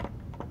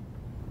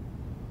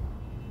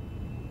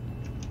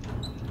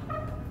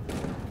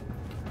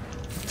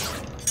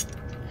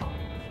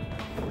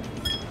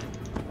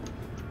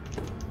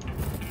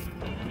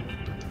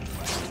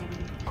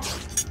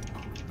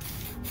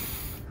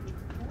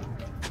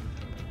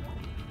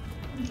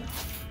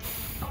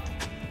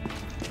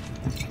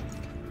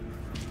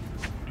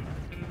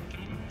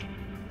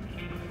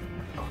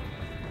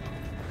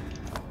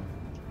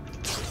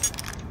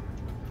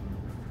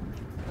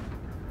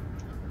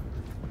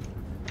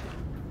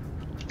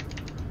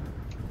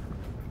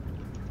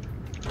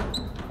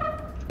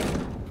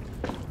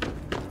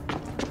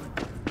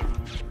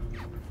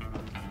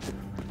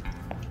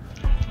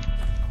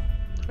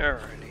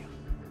 Alrighty.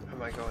 Where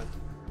am I going?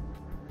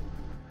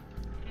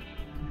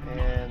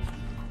 And...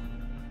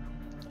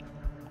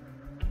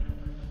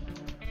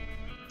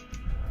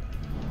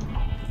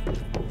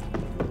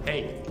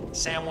 Hey,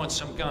 Sam wants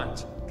some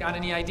guns. Got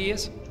any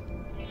ideas?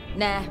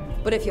 Nah,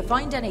 but if you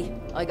find any,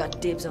 I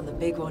got dibs on the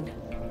big one.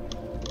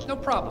 No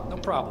problem, no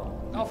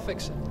problem. I'll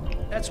fix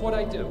it. That's what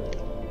I do.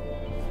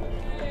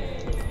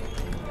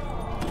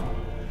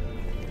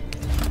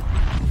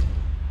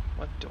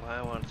 what do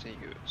I want to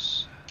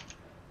use?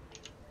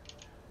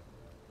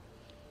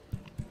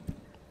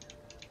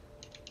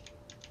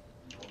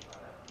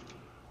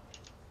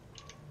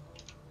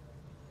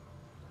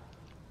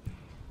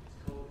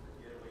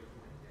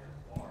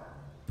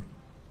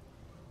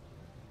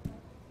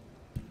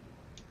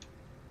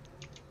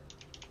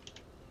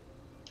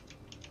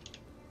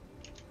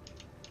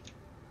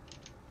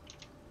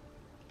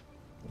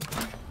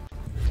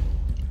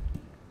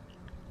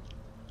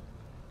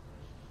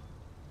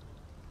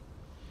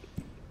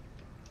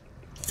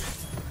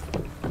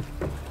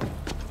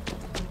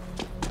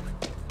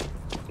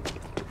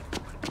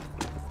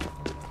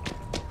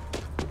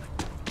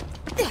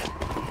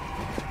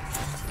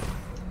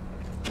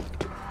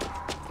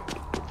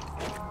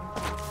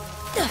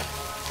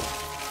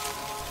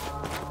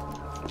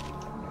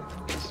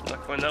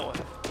 Not going that way.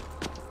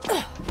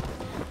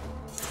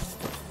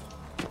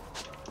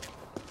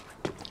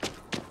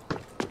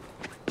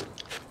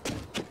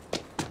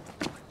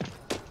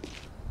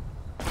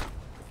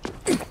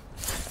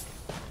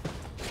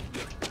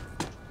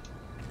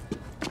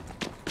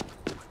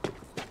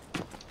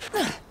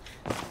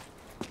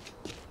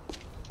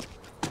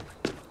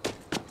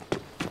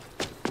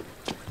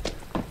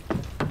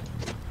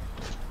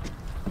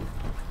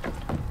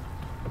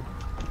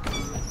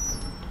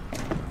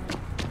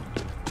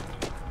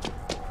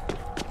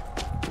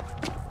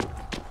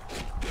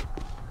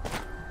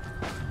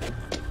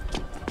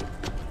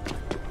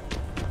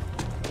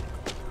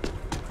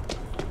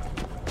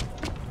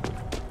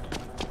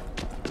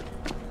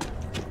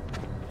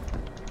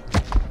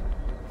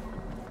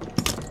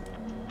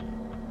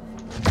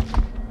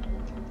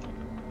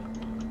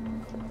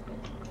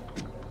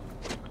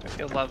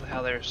 love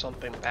how there's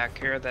something back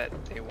here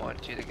that they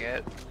want you to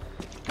get,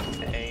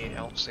 and you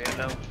don't see it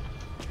now.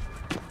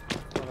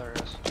 Oh, there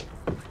it is.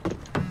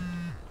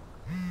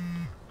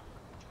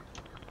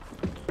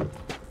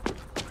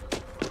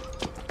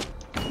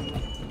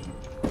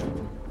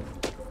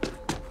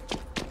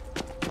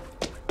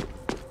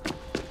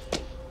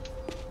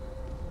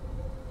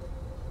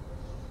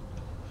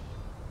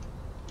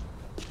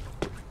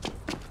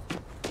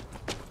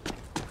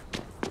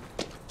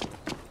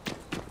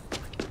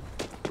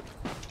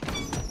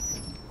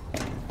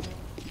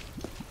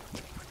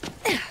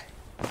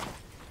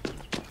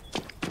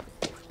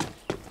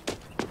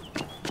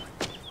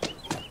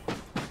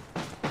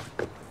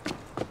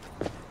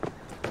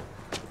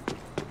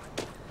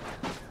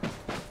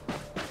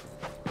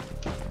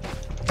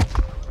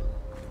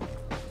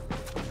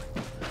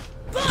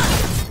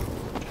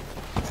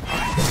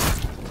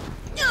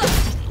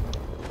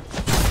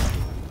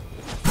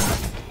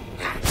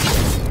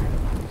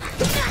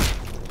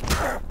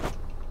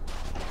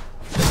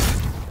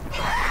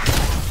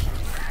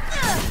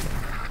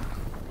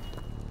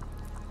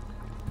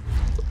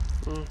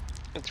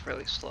 It's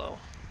really slow.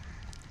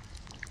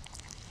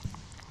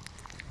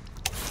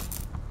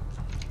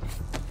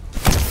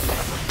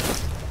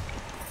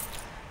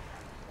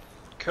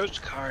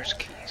 Coach Car's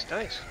keys,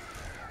 nice.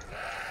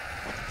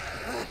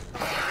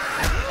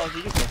 Oh,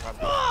 you can go from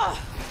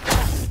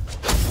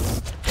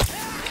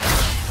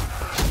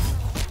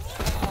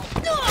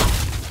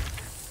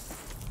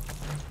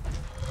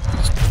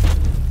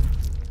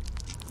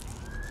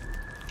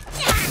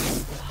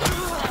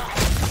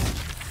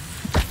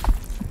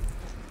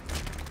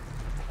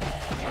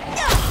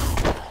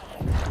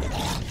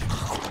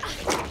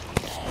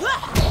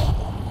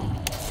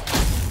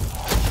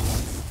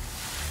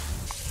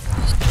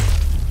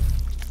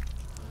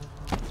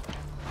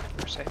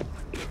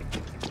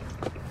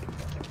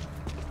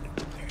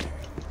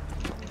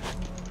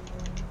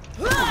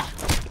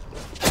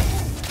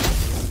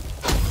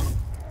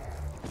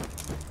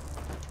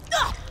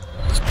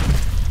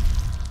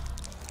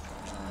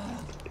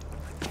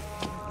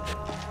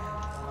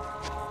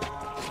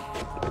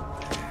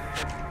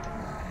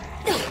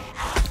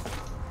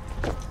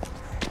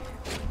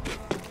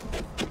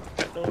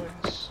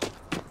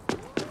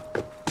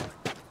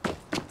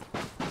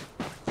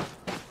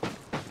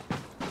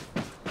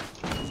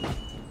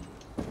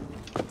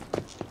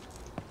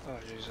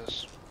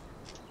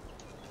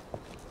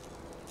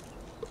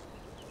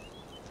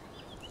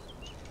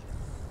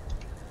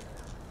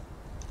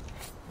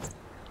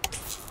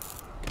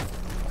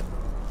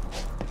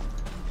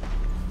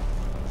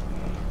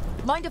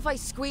Mind if I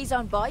squeeze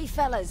on by,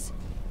 fellas?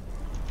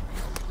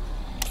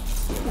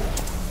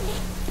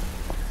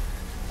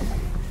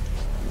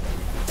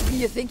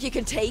 You think you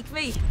can take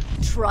me?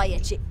 Try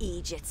it, you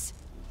Egypts.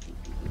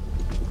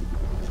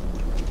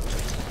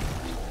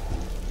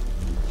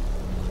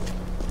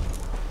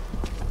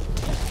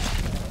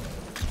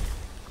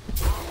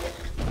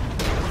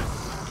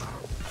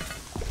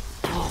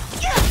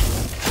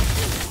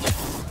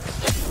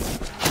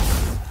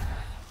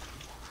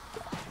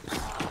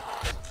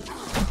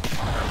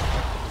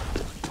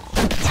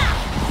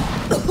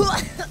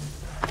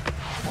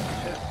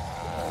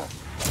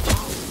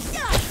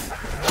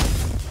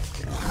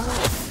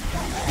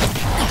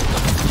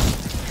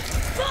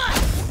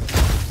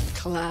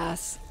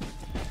 Class.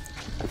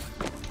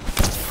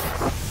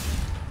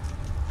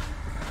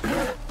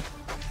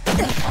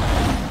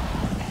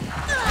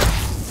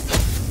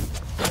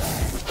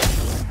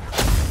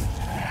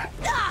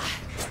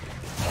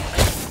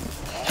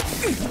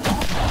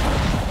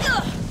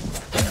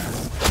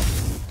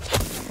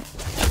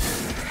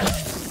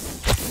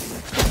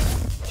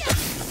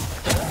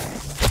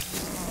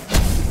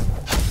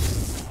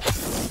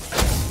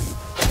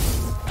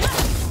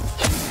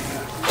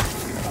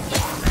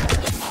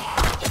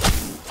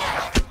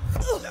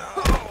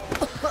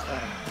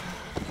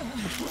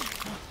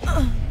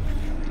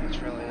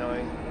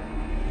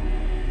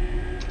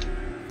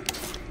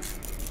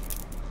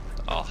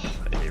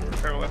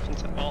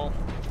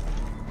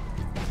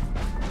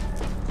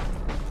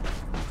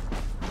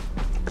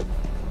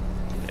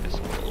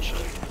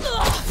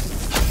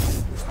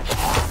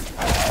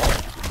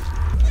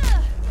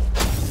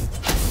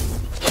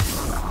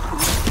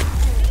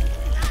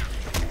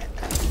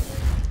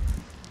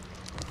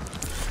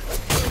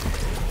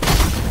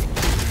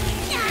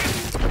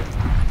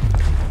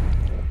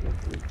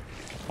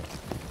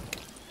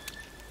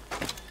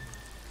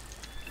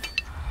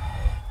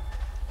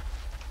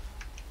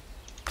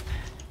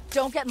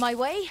 Don't get in my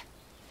way,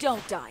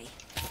 don't die.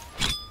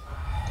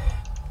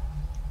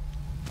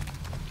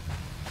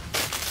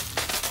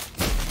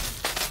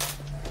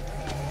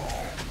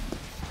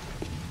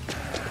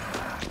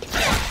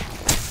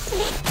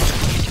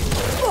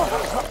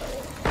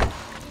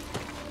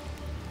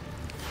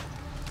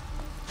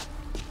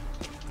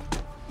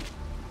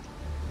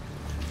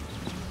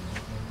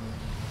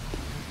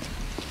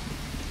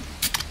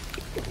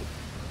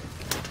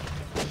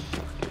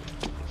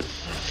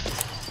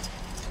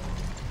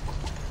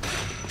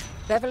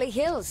 Beverly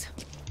Hills.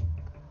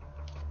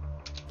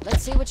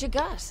 Let's see what you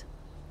got.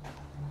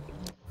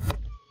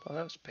 Well,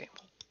 that was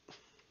painful.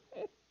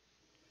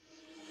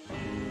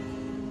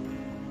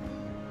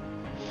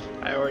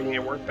 I already need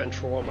a workbench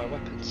for all my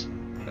weapons.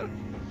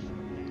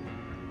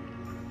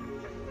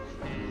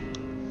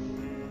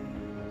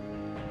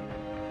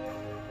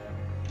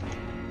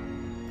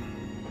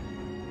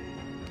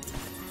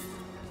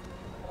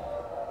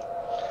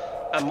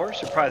 I'm more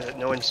surprised that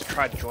no one's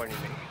tried joining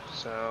me,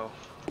 so...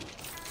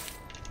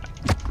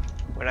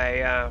 When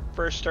I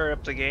first started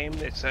up the game,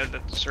 it said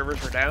that the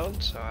servers were down,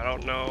 so I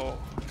don't know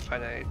if I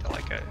need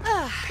like a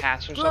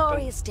pass or something.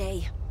 Glorious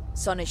day.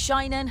 Sun is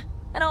shining,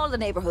 and all the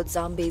neighborhood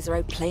zombies are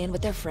out playing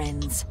with their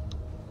friends.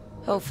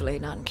 Hopefully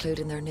not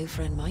including their new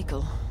friend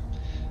Michael.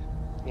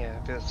 Yeah,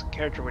 if this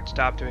character would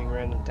stop doing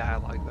random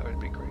dialogue, that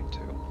would be great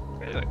too.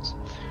 Anyways,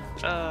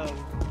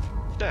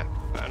 yeah,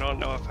 I don't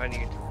know if I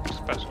need a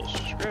special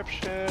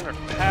subscription or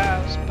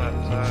pass, but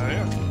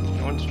yeah,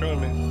 no one's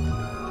joined me.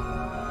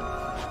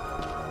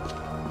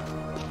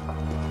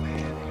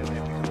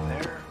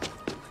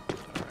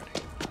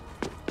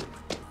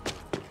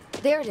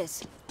 There it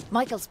is.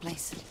 Michael's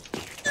place.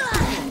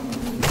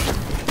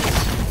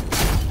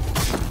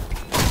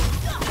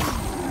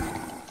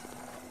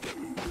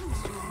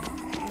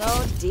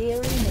 Oh,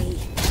 dearie me.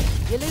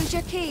 You lose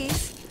your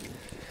keys?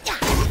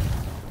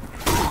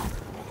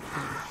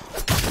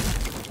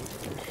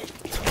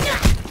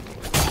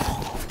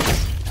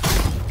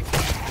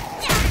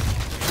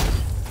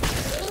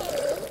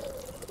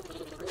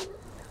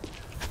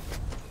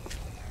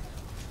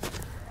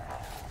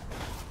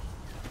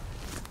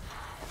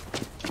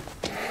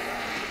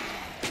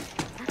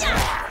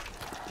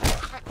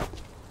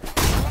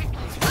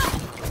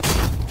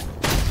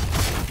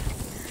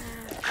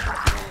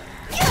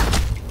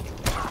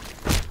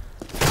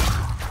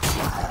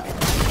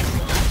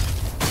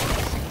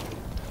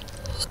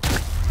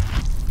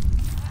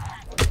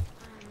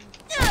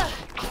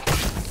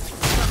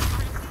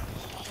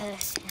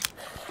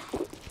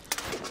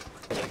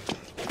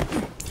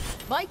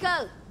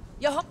 Michael!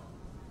 You home?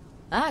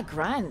 Ah,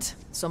 grand.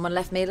 Someone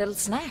left me a little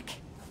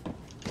snack.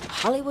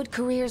 Hollywood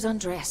Careers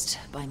Undressed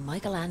by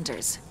Michael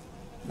Anders.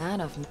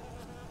 Man of...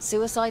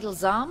 Suicidal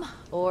Zom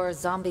or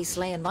zombie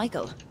slaying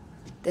Michael?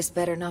 This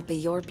better not be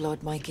your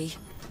blood, Mikey.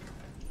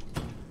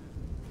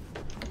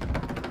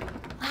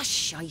 Ah,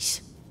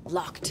 shite.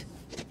 Locked.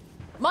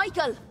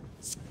 Michael!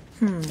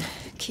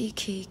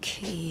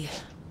 Key.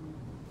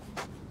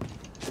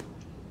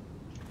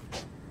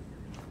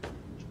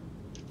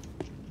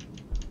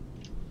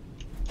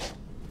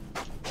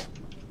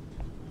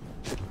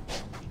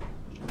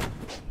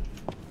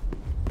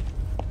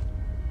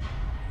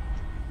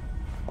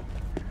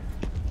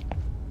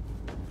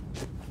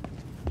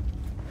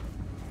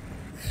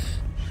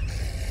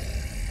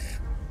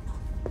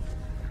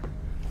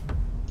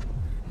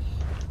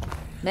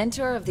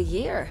 Mentor of the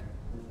Year.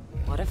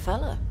 What a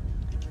fella.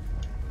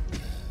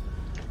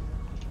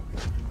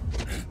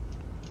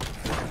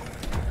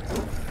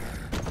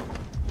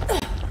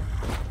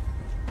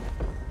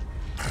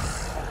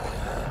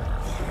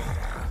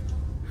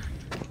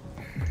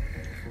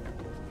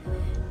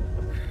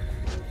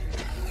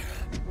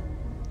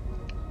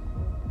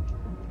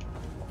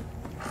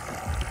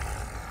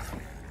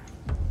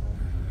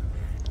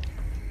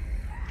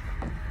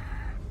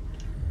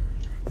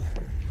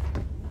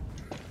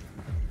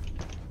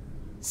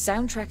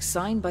 Soundtrack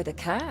signed by the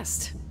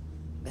cast.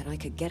 Bet I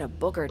could get a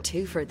book or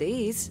two for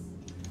these.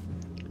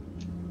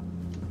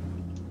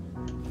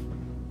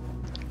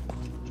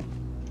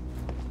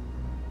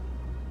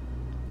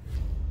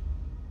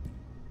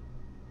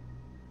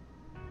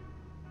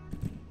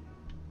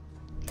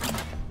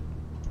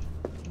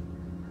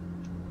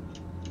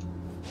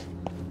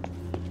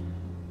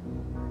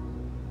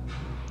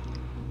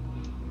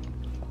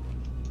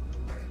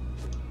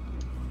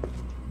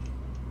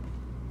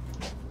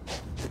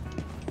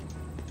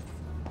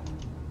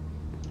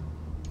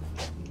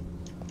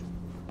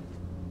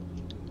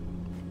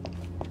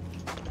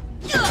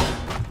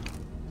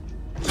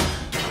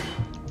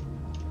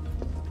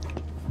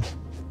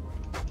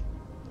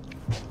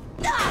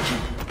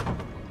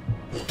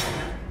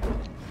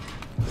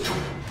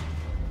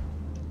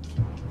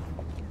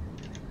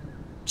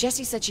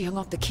 Jessie said she hung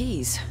up the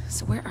keys,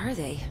 so where are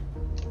they?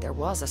 There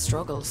was a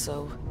struggle,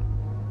 so...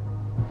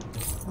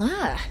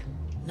 Ah,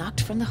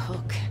 knocked from the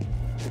hook.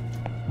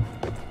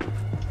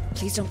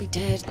 Please don't be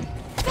dead.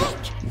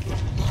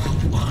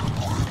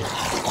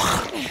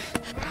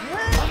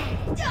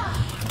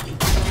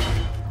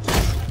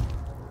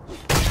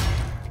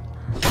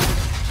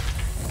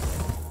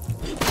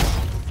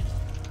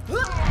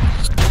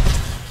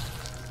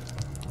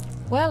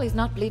 Well, he's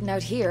not bleeding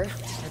out here,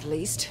 at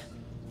least.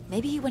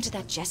 Maybe he went to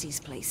that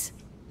Jessie's place.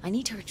 I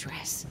need her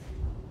address.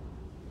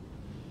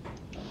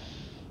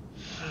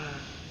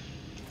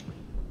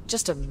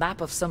 Just a map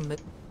of some...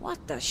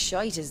 What the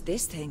shite is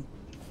this thing?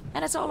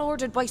 And it's all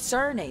ordered by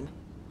surname.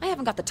 I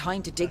haven't got the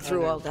time to dig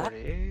through all that.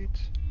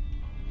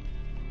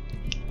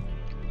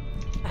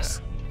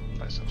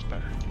 Myself's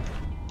better.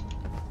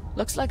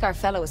 Looks like our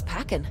fellow is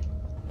packing,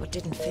 but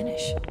didn't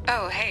finish.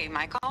 Oh, hey,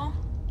 Michael.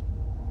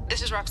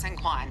 This is Roxanne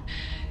Kwan.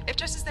 If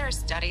Jess is there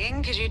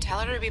studying, could you tell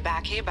her to be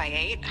back here by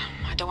 8?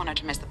 I don't want her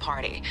to miss the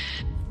party.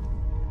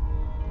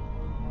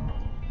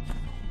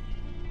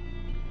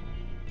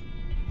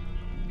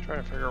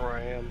 Trying to figure out where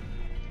I am.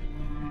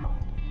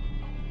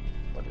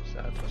 What is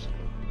that?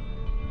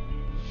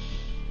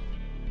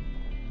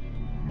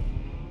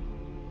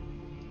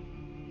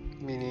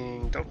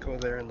 Meaning, don't go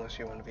there unless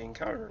you want to be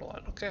encountered a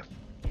lot. Okay.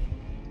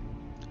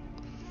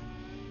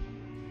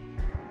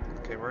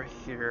 Okay, we're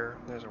here.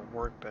 There's a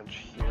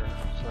workbench here,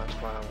 so that's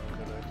why I'm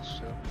gonna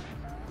assume.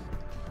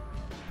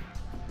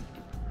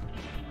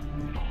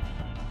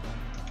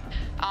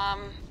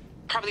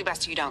 Probably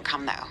best you don't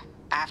come though.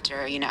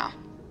 After, you know.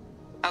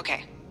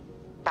 Okay.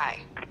 Bye.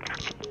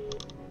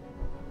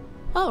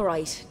 All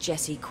right,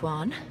 Jesse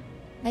Kwan.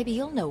 Maybe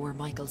you'll know where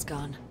Michael's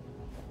gone.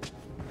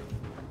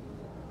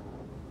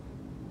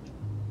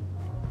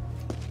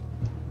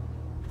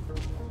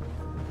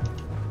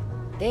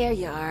 There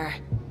you are,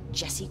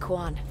 Jessie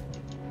Kwan.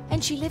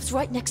 And she lives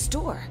right next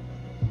door.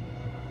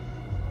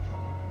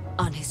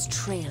 On his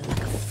trail like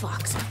a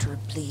fox after a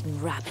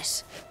bleeding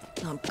rabbit.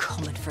 I'm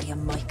coming for you,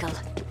 Michael.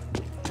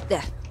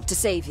 To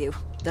save you,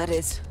 that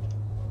is.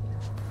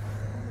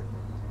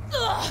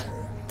 Ugh.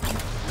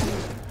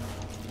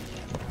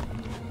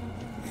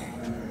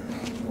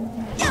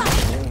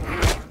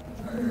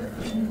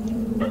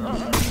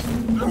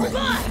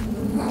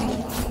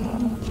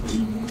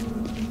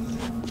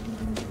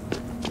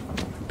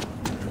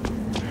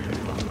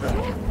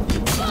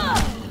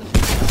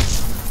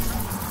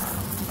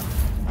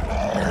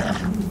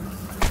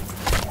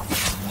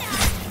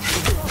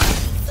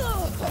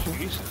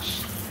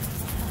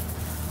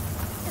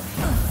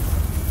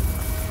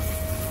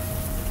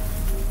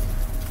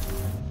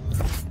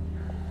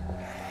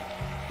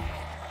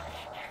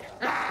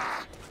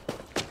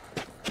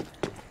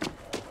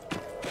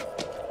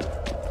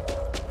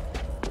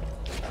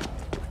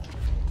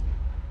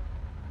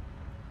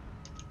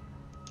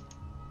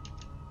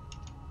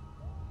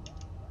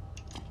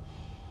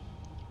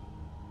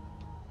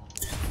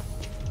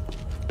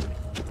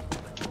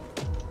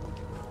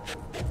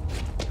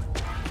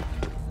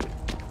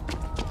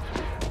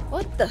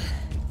 What the?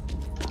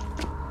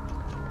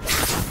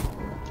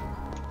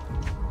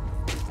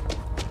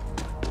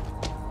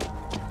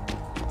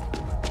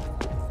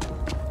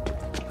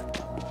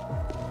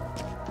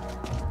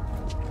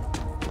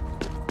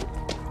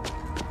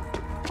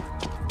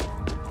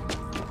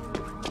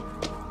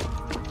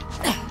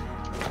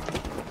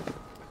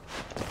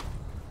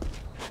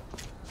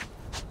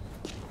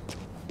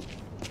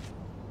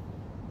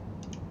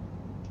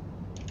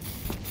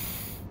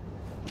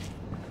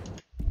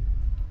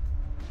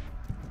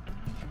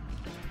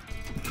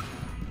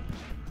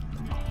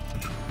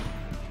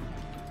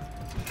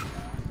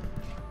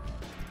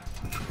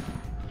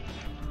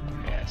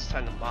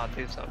 Time to mod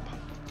these up.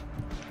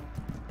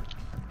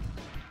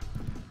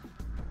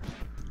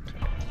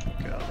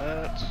 Okay, got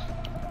that.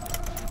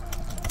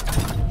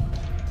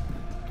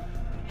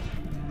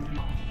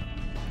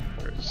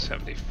 Where's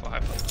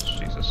 75 of those?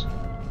 Jesus.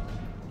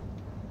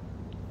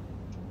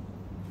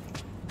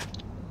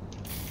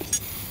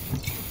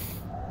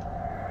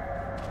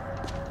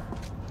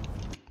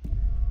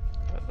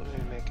 Let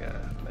me make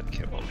a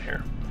medkit one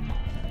here.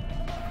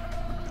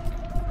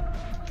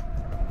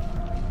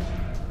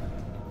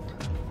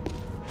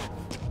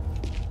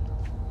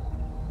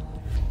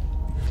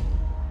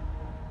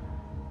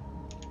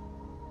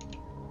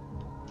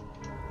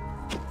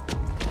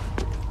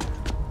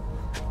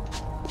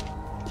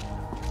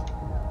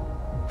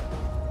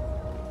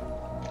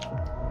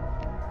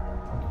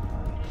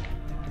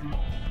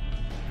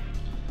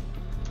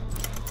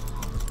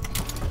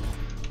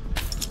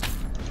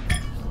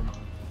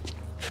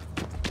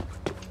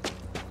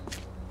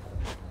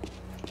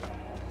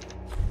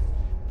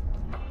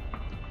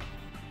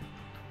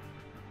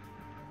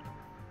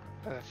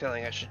 I have a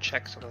feeling I should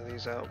check some of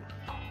these out.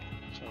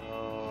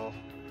 So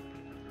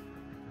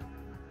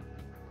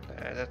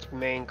that's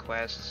main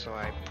quest, so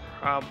I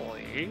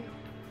probably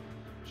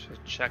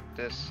should check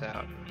this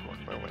out.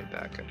 Work my way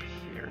back up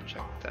here and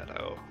check that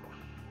out.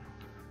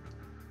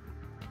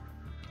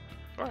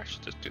 Or I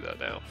should just do that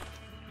now.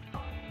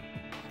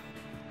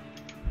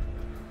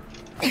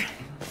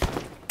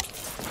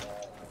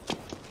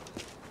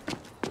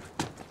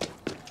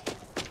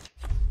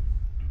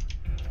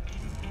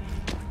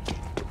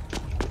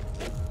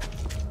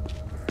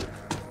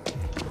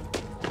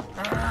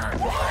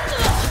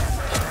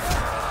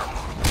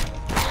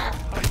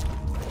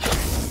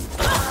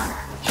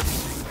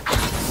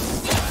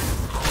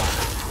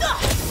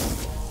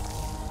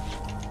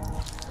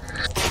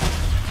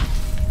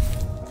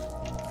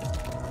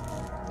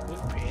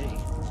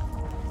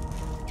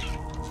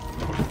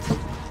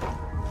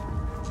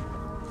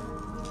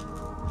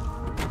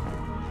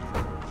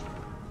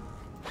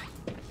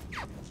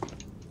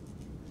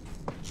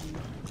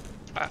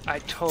 I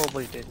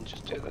totally didn't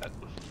just do that.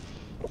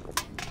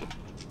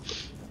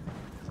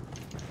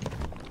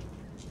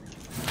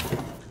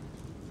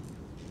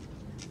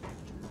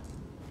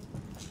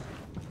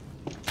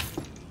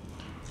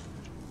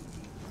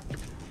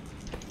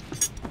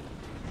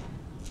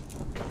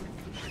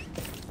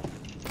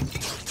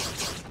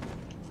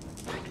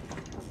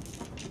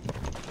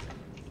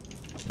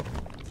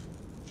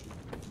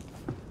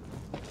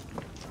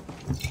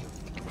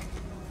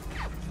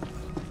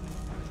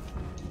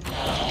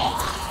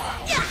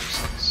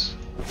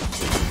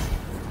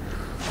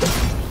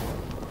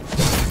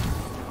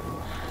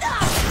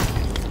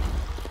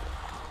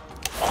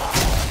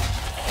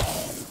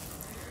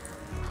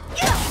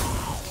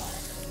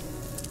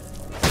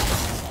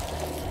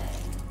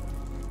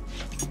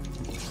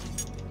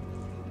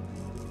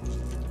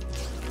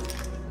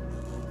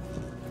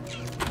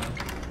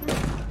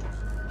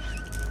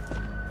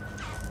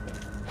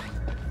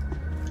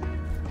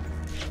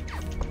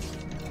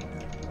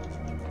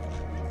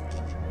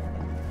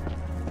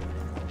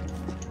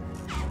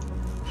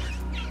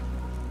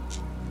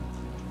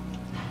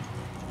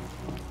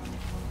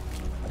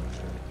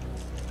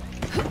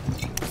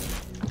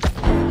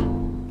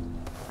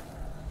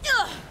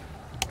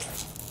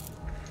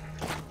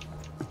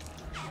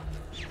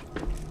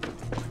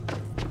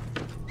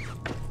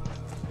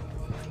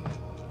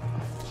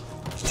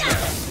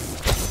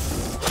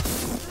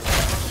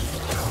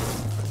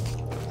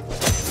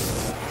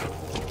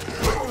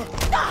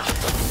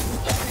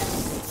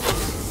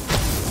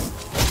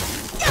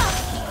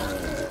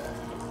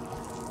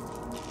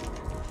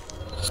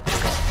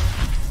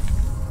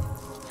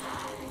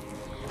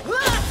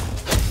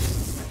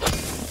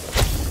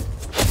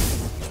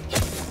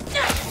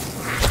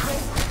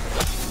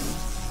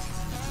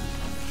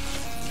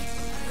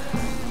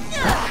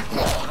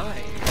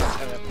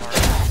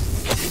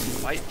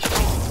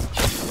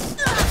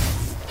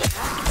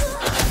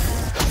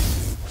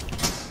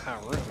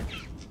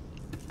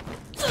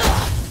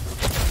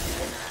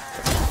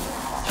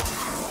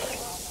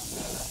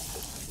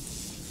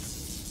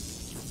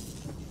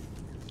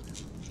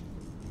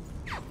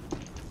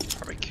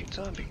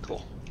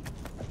 Cool.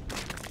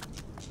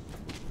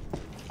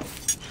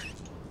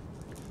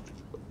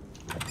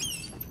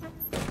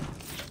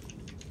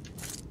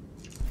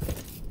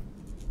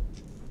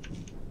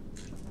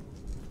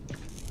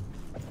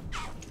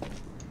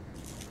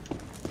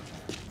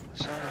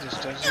 Someone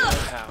just doesn't know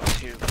how to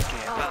give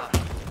up.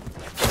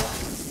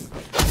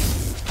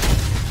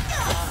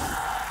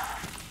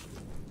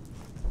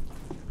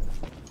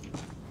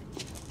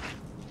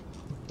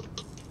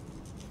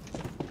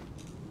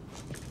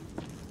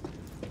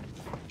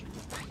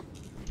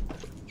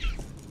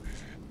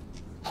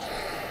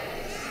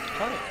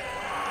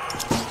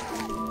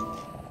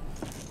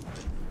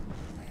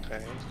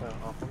 Okay, he's gonna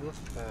hop over the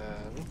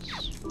fence.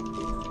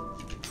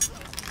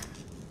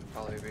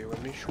 Probably be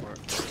with me shortly.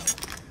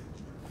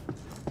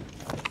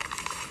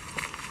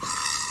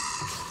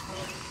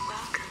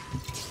 Welcome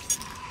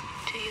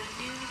to your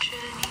new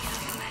journey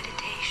of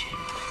meditation.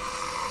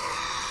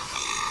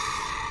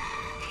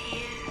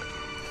 Here,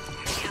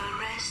 you'll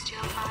rest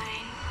your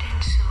mind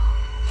and soul.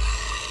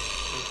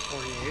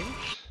 48.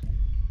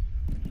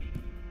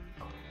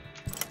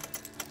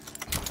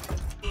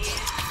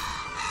 Here,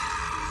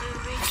 we'll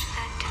reach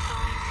that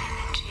divine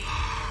energy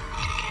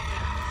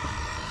together.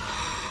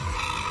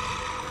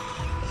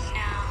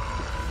 Now,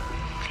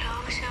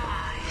 close your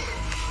eyes.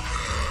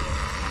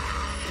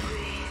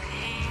 Breathe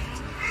in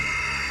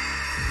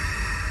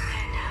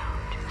and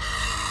out.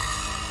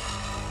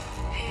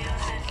 Feel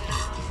that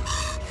love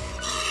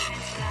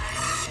and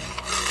light.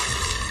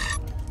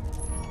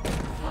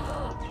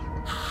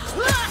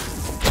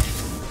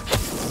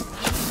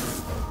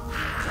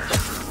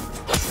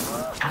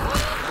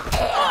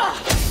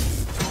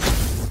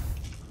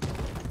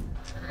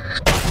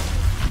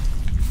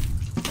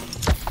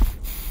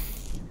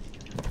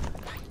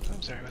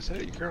 I'm sorry, was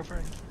that your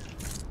girlfriend?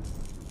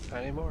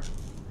 Not anymore.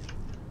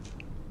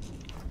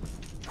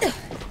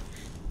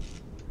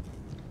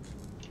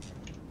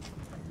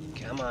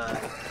 Come on.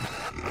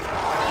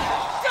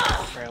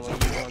 Apparently you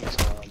want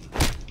some.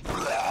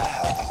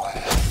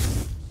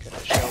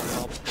 Gotta show them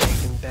how big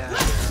and bad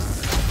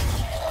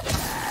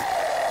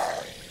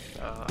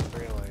they are.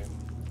 Really.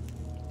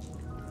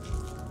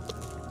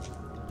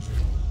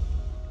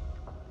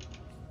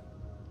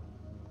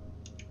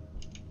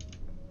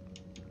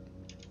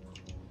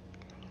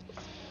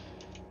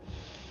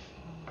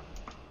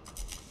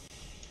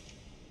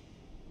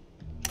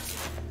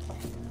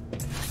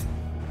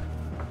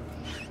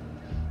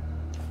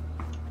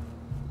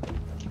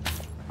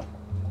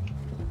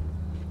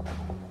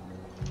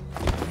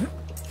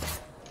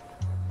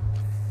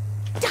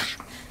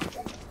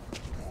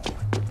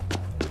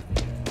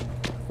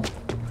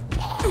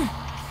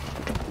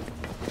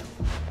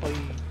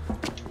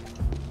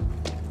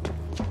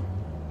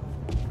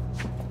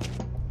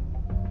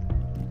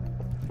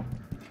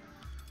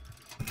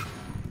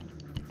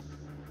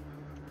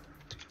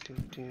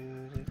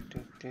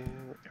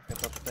 Every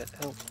little bit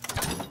helps.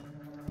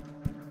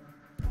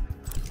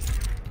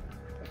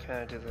 I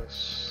kinda do this.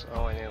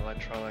 Oh, I need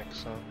electronics,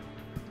 so.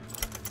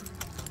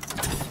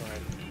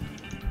 Alright.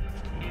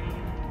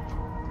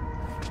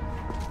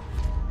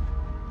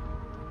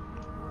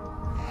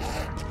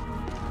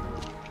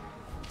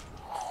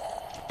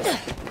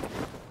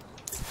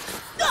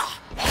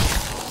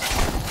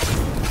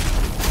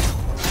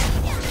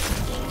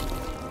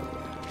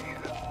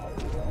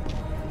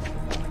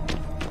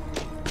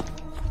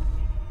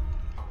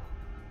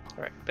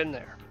 Alright, been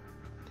there.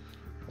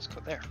 Let's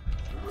go there.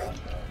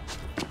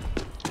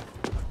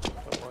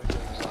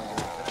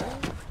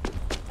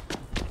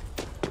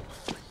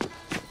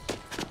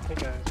 Hey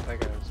guys, bye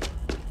guys.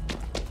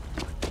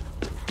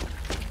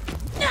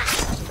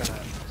 Just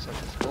gonna set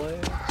this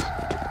blaze.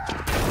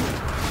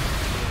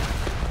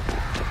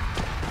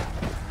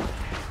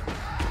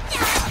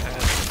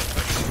 And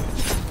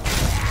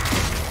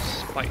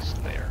spice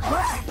there.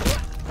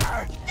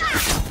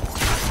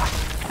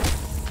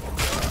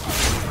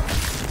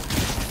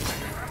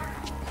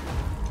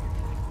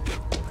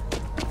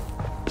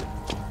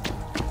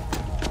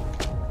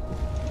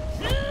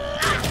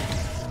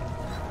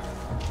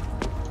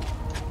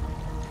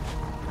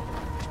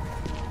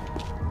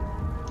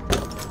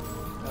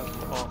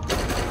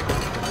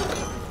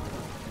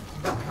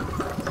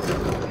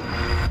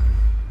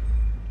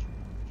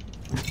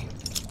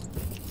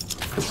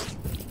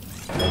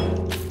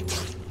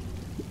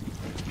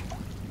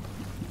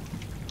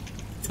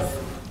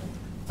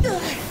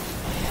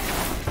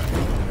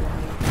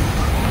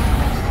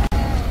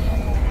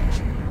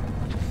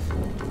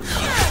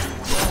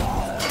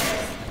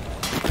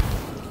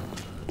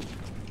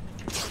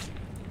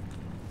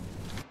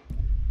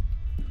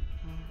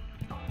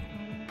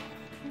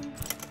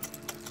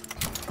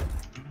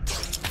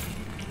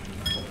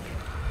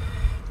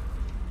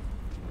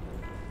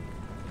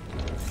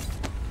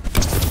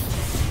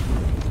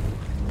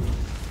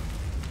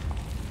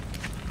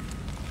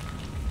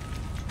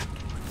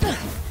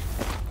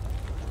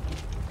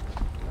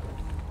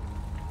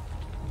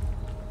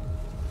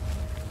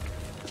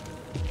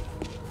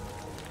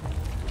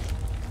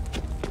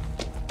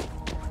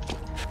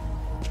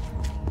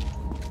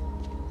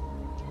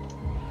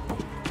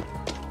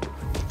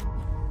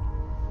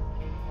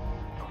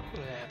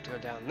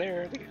 down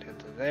there to get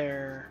into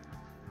there.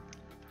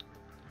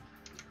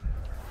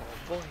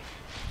 Oh boy.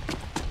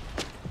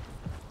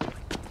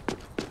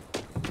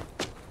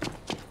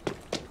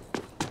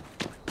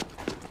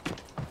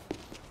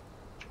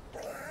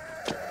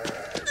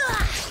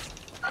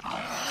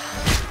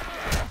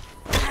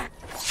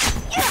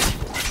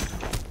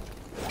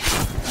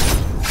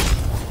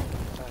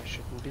 I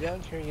shouldn't be down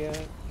here yet.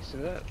 You see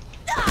that?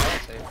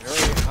 That's a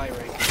very high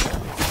ranking.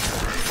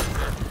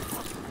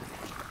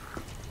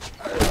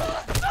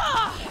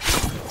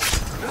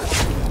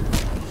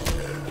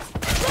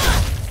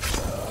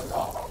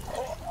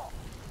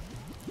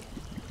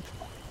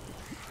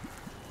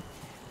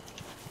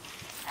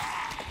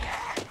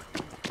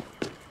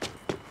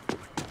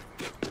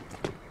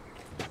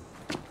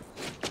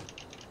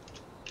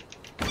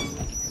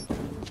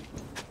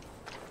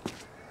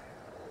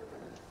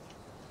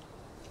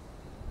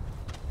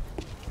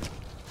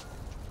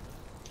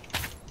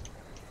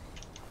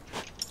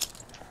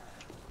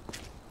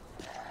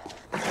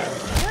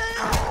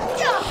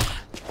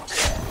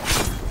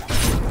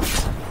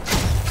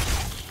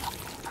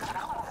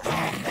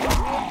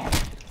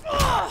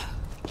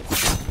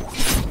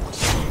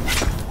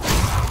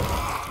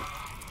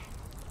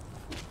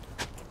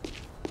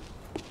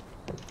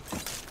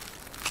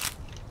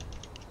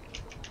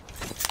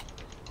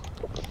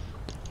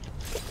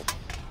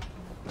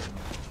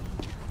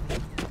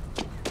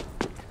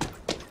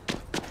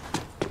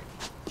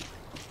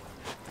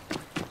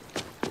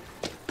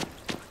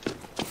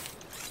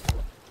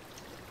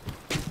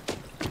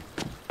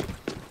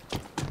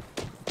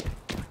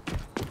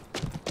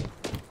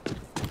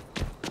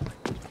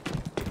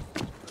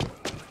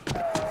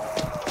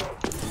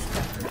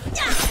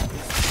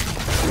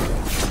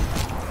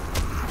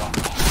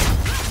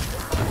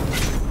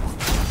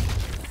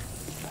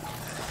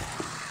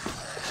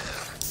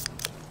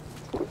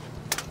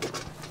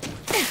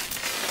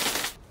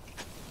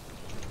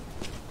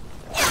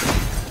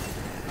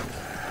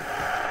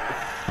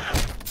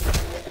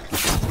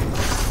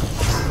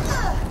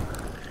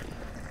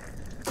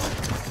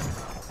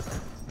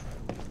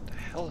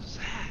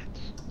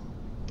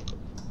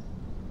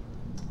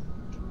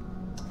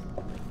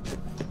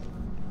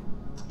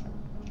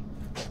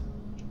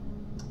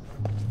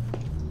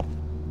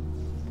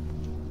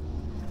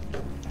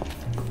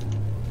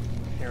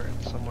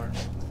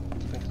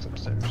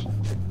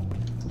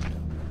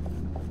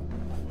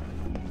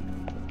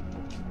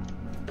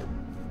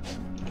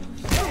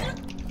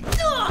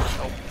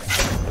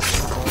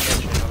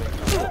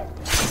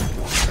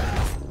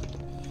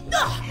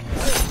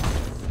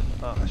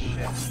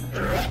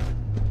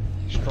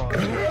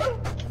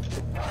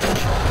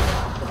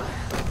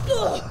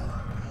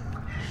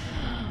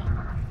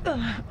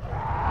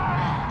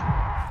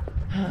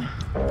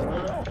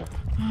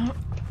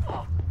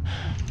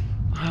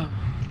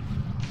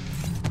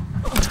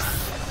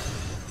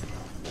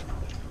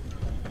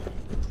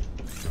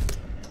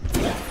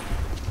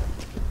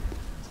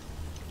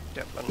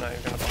 Yep, I'm not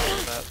even gonna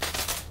bother that.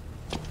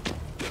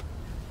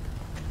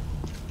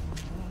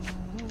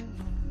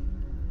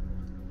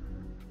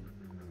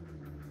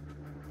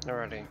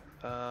 Alrighty,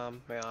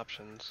 my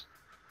options.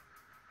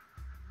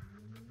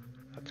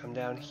 I'll come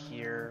down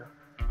here.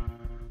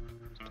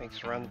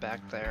 Things around the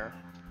back there.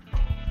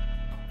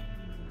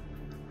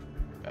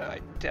 I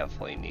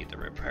definitely need the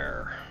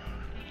repair.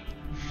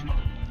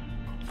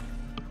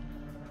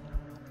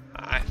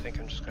 I think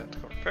I'm just gonna have to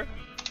go repair.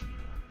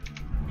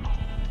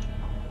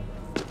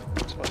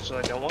 As much as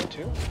I don't want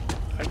to,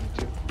 I need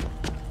to.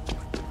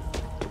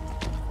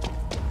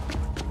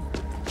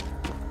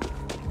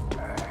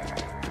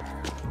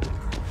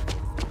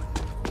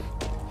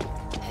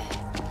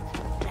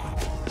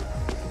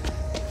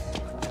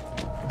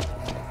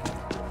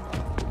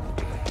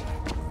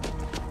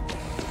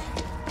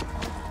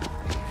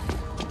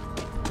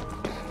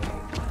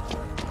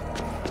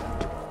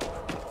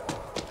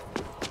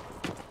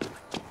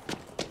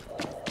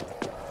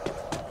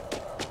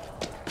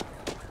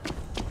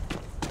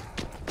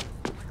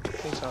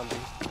 Zombie,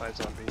 by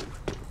zombie.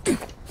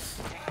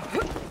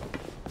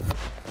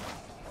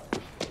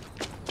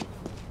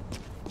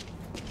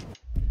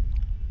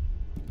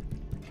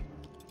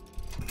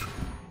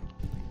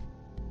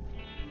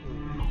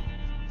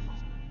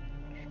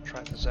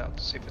 Try this out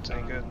to see if it's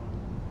any good.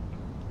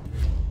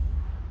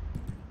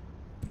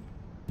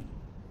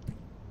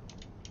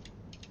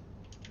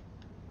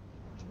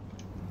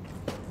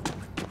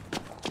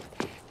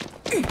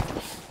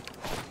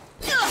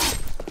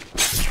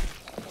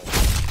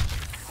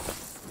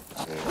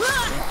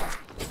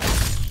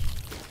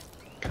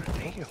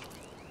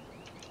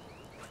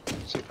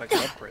 See if I can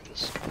upgrade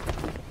this.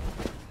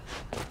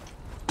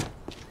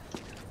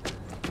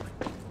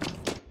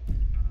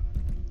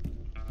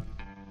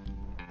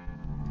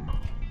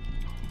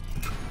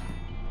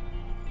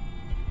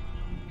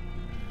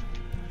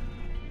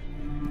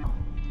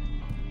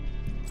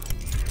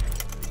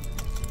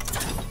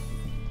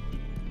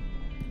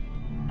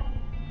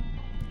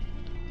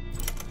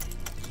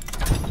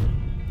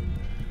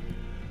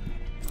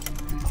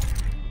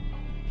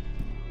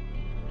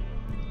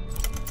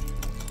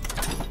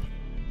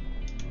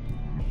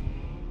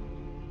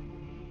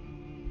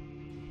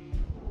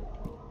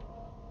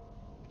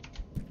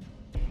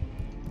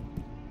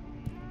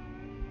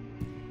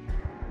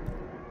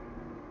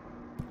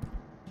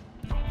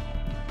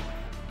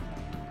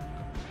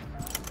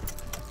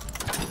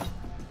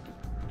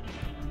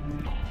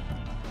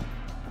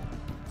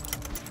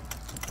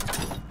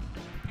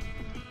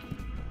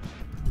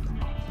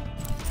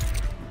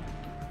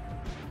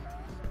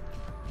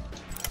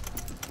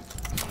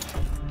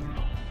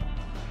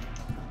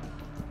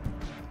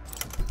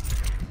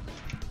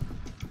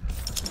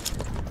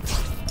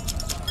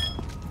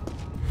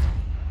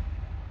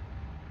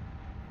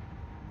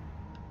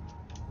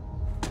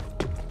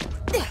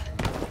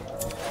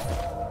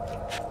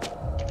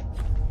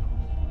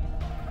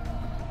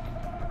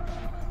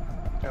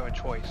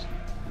 choice.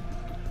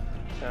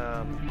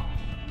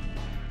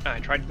 I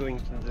tried going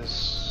to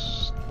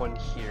this one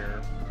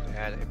here. It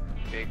had a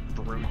big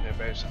brute and it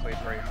basically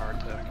very hard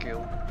to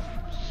kill.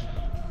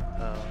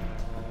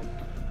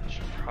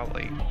 Should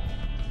probably...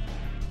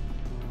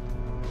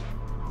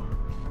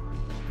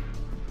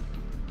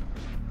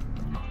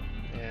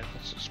 yeah,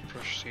 let's just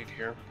proceed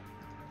here.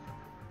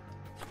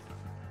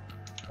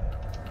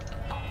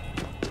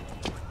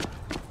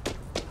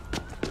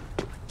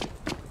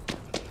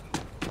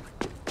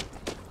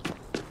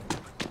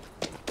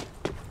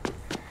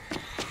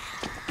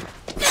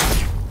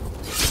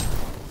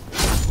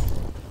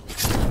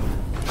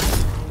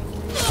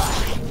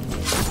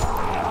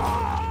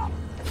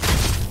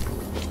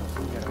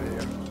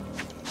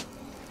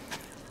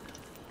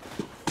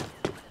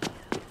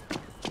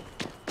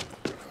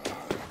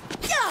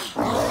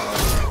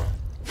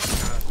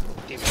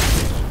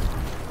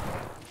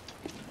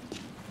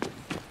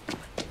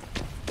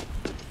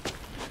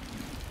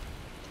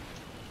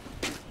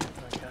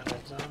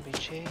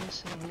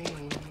 Chasing me.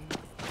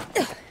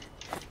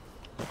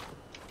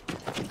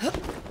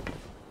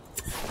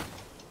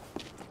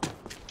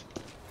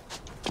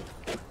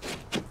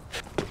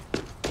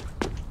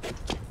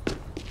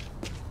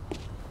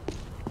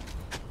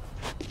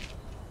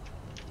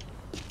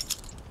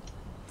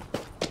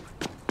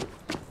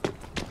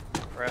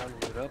 Round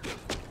it up.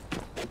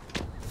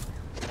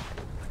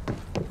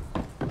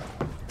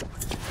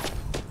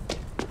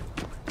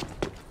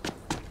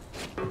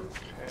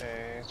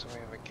 Okay, so we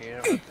have a gate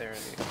over there.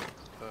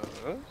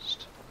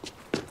 Closed.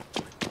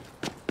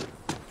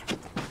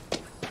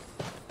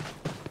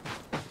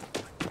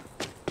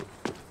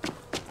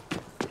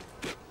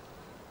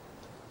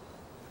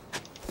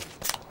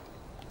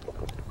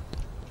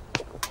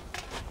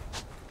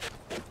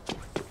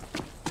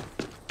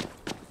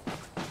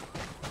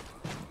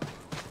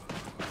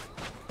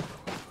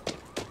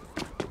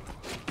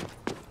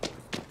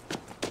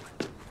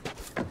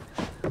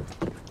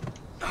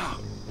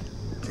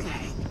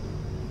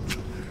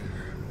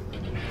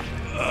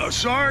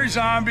 Sorry,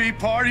 zombie.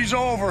 Party's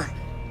over.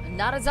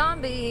 Not a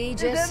zombie,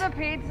 just... Is it a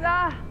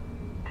pizza?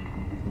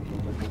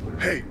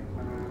 Hey,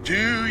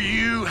 do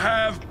you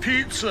have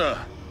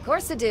pizza? Of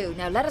course I do.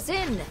 Now let us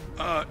in.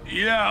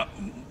 Yeah.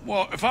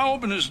 Well, if I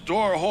open this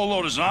door, a whole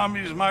load of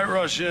zombies might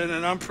rush in,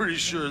 and I'm pretty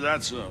sure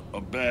that's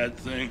a bad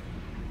thing.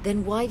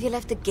 Then why have you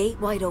left the gate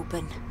wide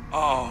open?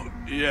 Oh,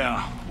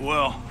 yeah.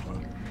 Well,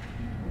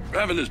 we're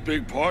having this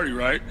big party,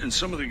 right? And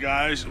some of the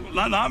guys,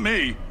 not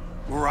me,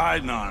 were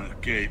riding on the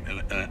gate,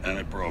 and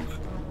it broke.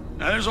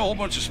 Now, there's a whole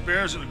bunch of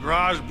spares in the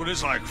garage, but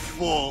it's like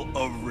full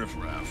of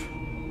riffraff.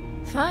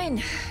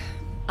 Fine.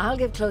 I'll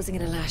give closing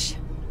it a lash.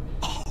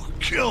 Oh,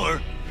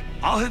 killer.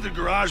 I'll hit the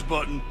garage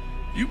button.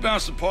 You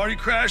bounce the party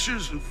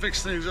crashers and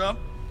fix things up.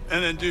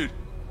 And then, dude,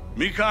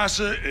 mi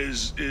casa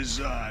is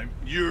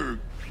your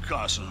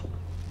casa.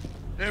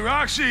 Hey,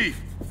 Roxy,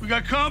 we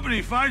got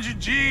company. Find your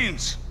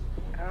jeans.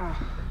 Oh.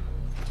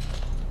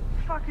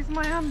 Fuck is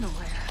my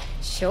underwear?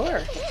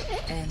 Sure.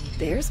 And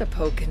there's a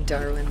poke in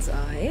Darwin's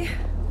eye.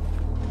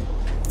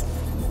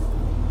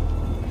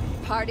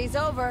 Party's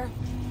over.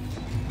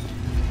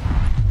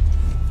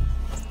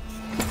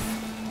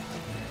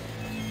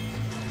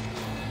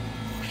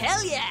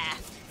 Hell yeah!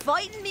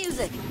 Fighting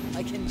music.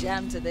 I can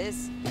jam to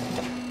this.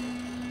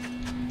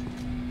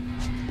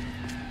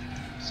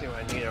 See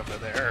what I need over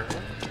there.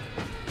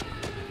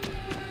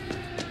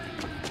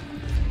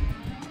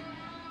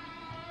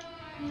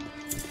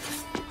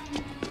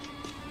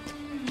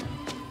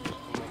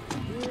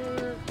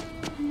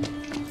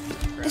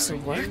 This'll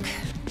work.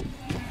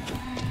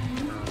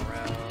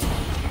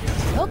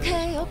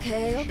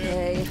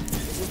 Okay.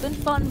 This has been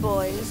fun,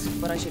 boys,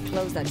 but I should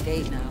close that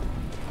gate now.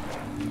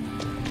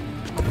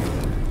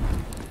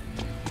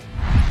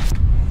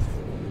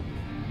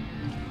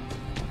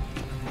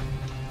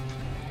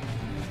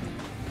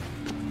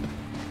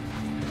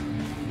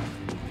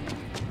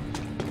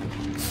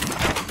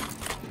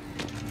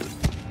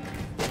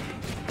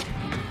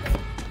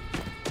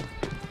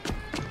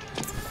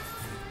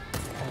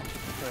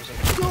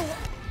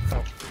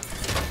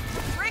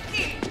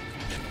 Ricky!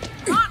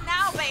 Not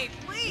now, babe,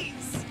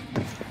 please!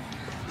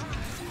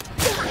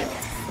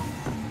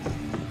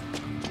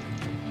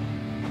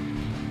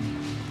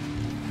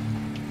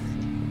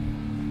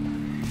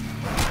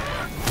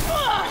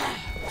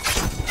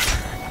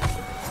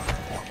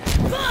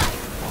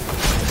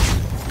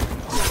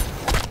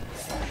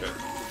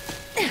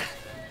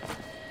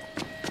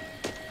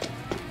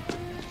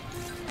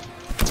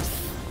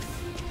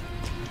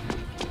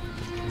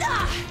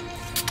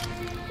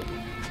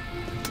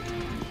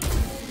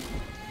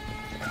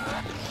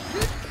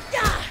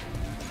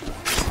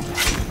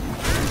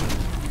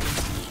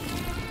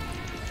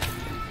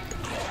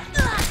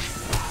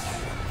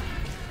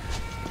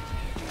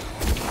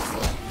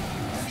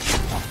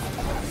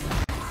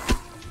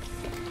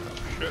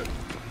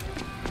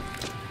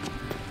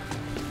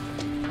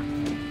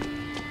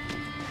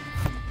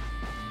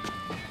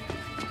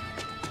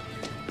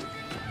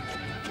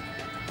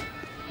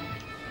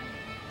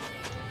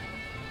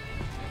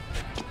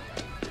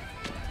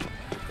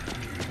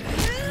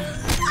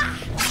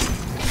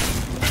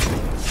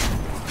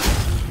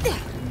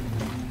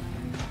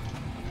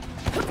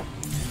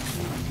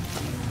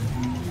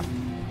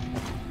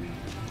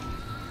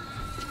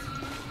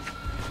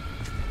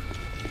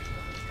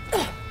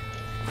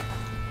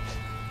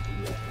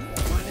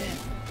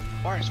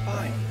 He's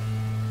fine.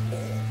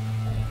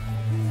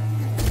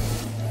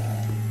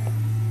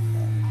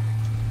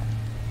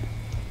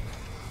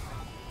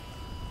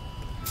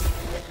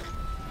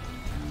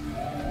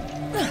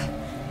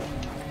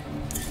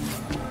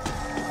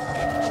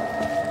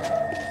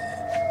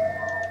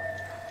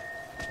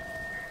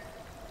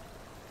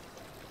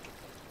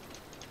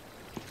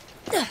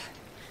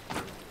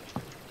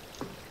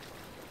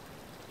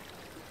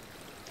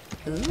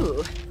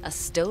 Ooh, a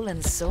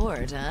stolen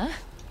sword, huh?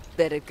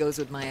 Bet it goes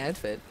with my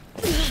outfit.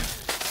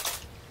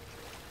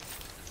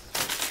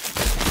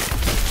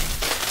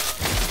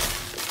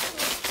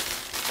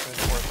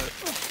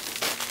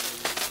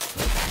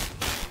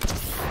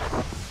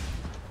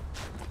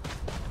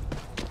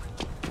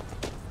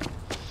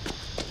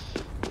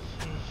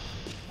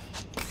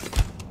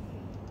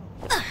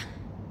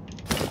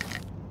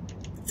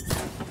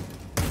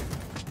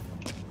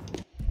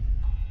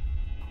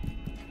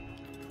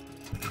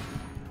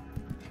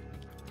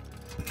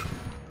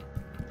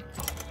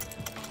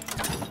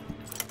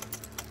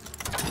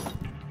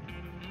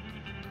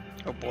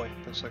 Oh boy,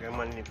 looks like I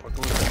might need more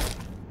glue.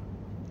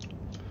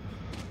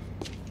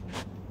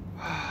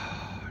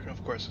 And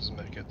of course there's a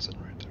medkit sitting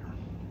right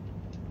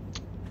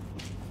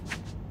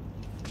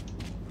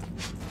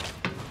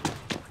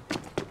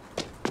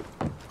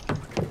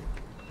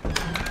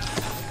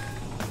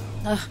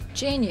there.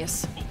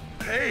 Genius.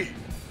 Hey,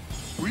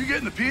 were you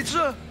getting the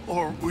pizza,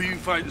 or were you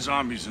fighting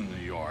zombies in the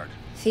yard?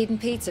 Feeding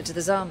pizza to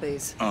the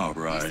zombies. Oh,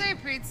 right. You say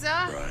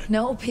pizza? Right.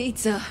 No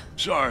pizza.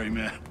 Sorry,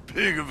 man.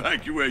 Big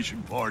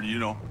evacuation party, you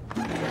know.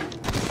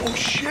 Oh,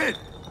 shit!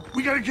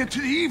 We gotta get to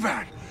the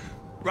evac!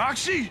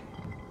 Roxy?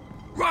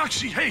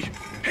 Roxy, hey!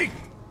 Hey!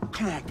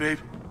 Come on, babe.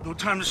 No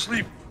time to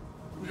sleep.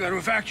 We gotta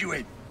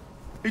evacuate.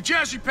 Hey,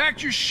 Jesse,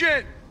 pack your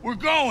shit! We're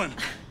going!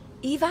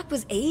 Evac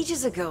was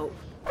ages ago.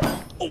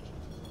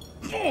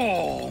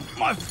 Oh,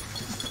 my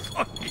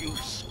fucking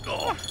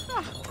skull.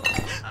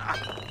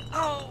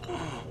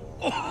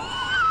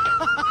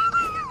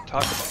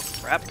 Talk about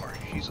frat party,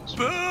 Jesus.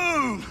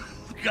 Boom!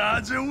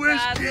 Gods and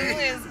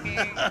whiskey!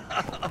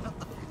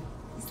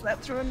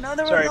 Slept through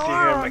another Sorry if you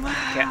hear alarm. my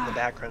cat in the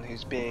background.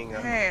 He's being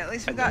Hey, at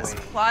least we got annoying.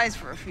 supplies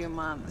for a few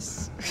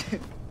months.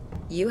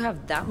 You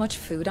have that much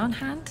food on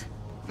hand?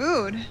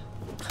 Food?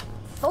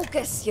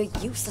 Focus, you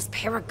useless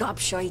pair of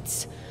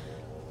gobshites.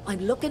 I'm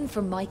looking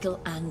for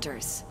Michael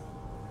Anders.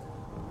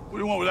 What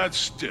do you want with that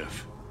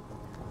stiff?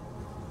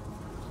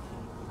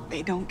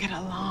 They don't get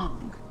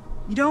along.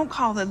 You don't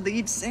call the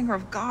lead singer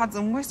of Gods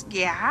and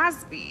Whiskey a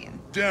has-been.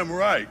 Damn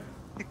right.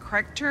 The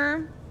correct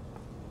term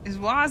is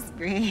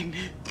was-been.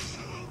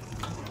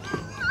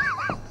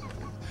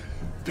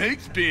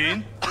 Baked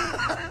bean.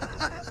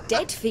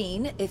 Dead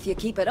fiend, if you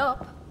keep it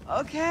up.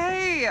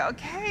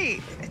 Okay.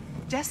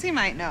 Jesse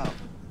might know.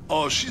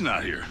 Oh, she's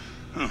not here.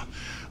 Huh.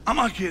 I'm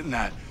not getting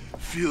that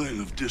feeling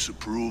of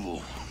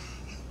disapproval.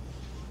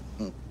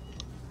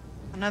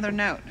 Another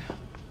note.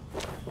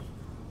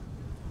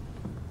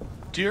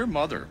 Dear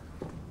Mother,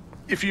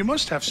 if you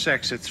must have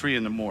sex at 3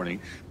 in the morning,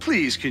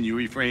 please can you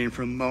refrain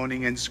from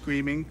moaning and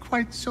screaming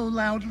quite so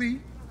loudly?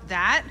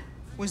 That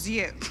was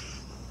you.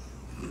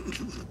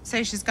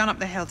 Say she's gone up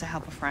the hill to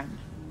help a friend.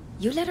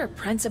 You let her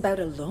prance about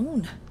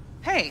alone.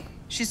 Hey,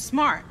 she's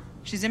smart.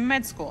 She's in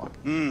med school.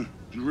 She's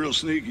real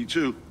sneaky,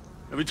 too.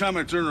 Every time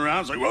I turn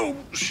around, it's like, whoa,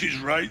 she's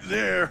right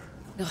there.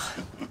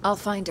 Ugh, I'll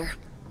find her.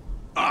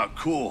 Ah,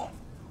 cool.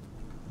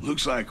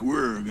 Looks like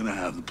we're gonna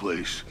have the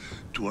place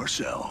to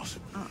ourselves.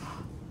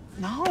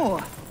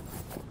 No.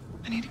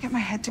 I need to get my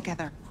head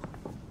together.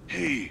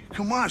 Hey,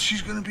 come on,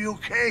 she's gonna be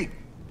okay.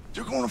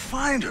 They're gonna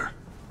find her.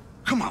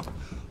 Come on,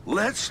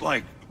 let's,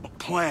 like,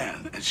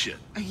 plan and shit.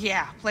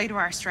 Yeah, play to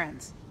our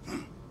strengths.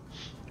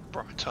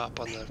 Brought top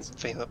on the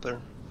thing up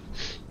there.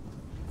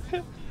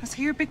 Let's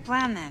hear your big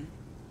plan then.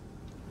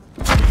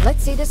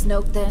 Let's see this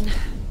note then.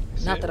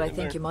 Is Not it that I in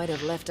think there? you might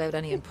have left out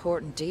any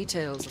important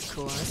details, of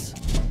course.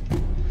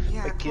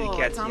 Yeah, My kitty cool.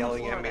 cat's It's on the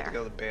yelling floor at me to there.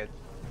 go to bed.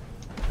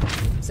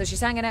 So she's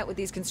hanging out with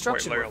these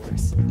construction literally.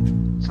 workers.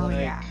 It's Oh like,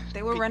 yeah,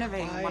 they were be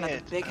renovating one of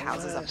quiet, the big I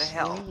houses wanna up the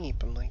hill.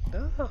 sleep. I'm like,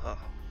 no.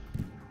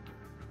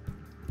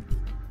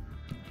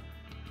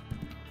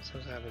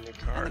 Supposed to have a new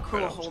car. And the crew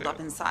but I will don't hold see up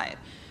it. inside.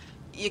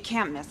 You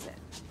can't miss it.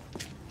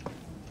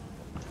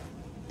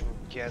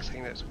 I'm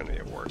guessing that's going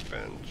to be a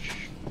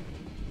workbench.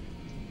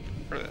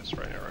 Or this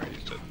right now, I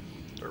used it.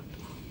 Derp.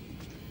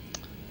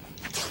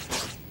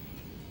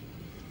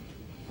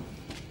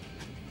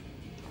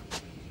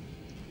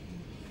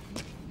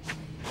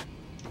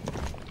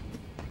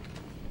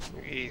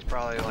 He's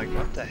probably like,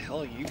 what the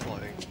hell are you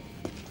playing?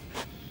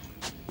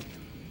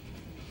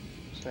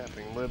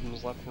 Snapping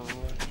limbs left and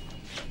right.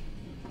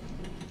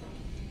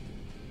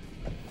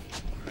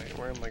 Alright,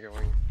 where am I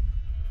going?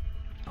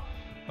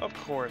 Of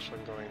course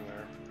I'm going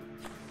there.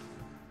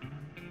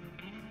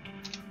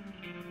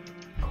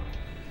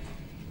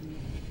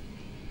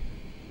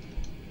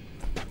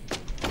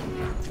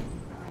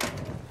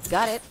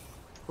 Got it.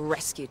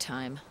 Rescue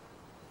time.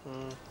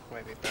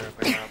 Might be better if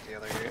I got out the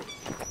other gate.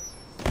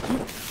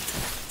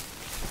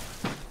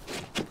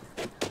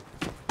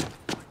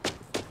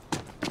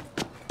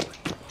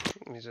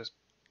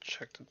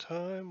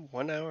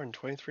 1 hour and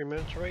 23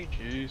 minutes already?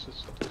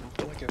 Jesus, doesn't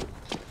feel like it.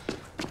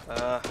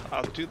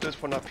 I'll do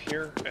this one up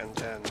here and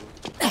then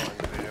end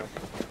the video.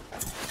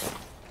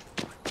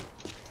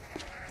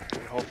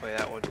 And hopefully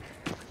that would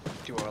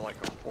do like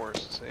a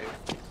forced save.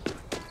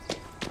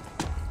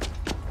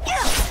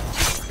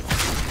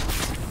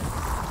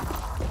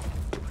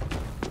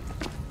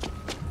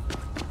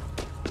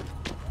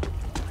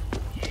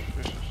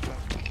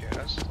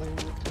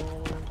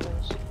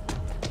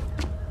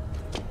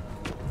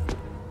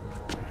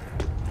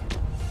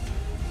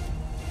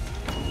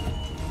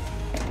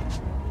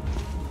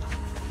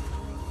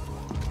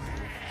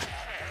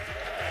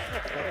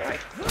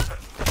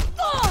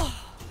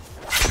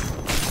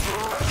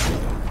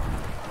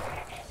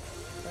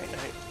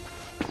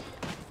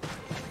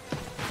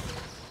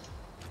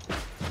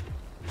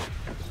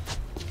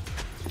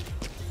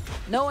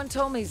 No one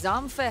told me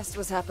Zomfest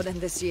was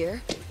happening this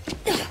year.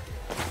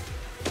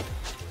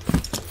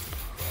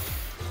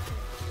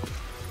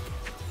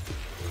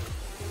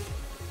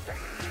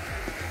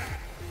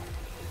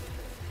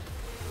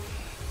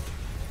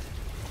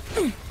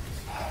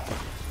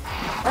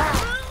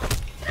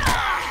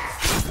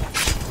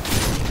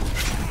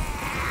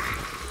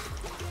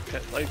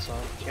 Got lights on,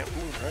 can't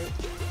move, right?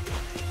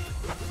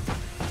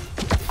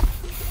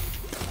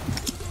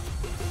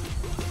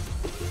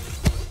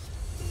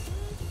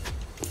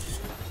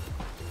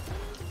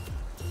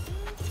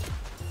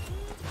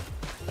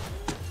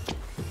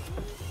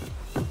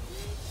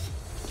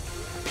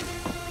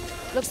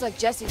 Looks like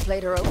Jessie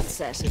played her own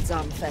set at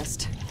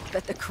Zomfest.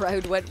 Bet the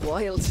crowd went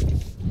wild.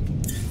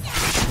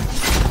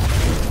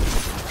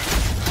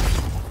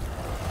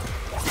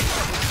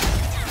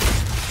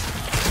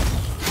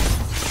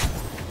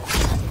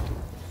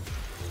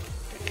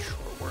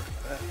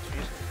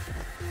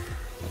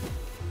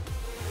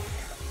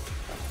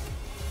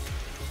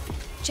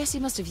 Jessie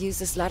must have used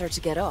this ladder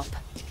to get up,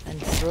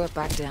 and threw it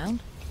back down.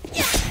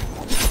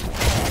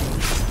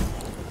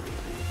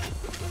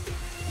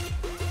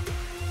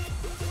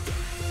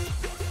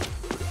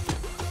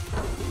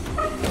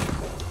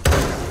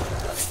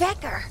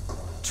 Fecker!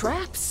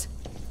 Traps!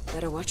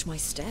 Better watch my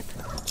step.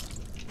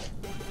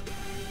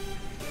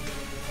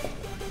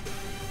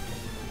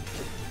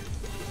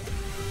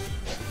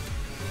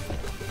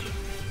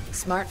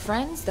 Smart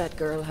friends that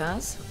girl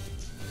has.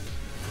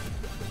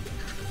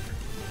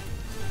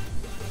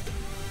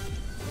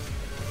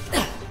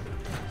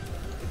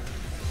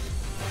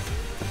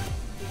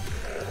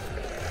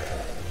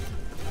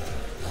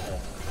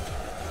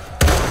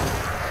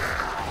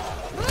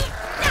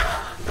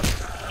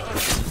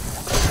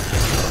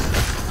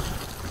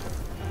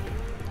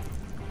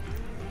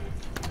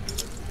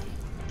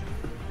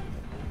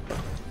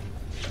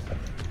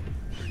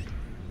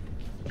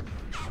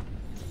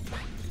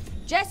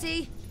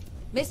 Jessie!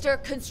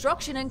 Mr.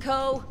 Construction and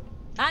Co.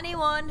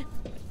 Anyone?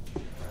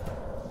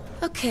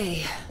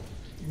 Okay,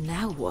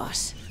 now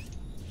what?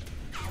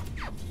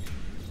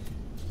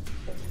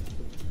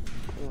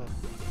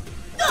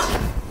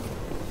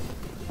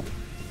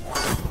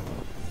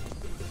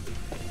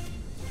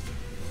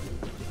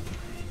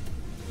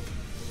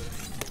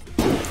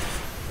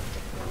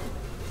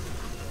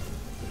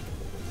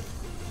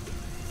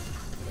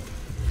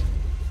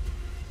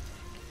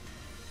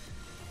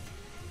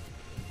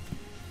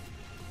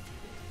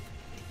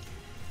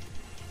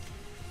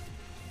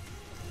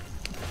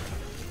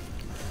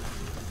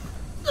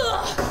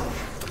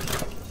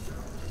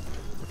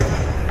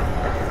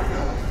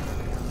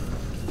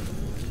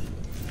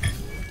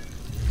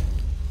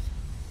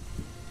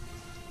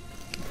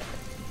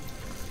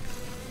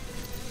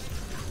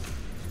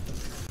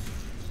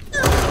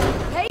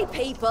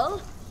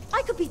 People,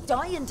 I could be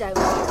dying down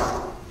here.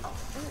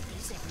 Where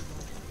is everyone?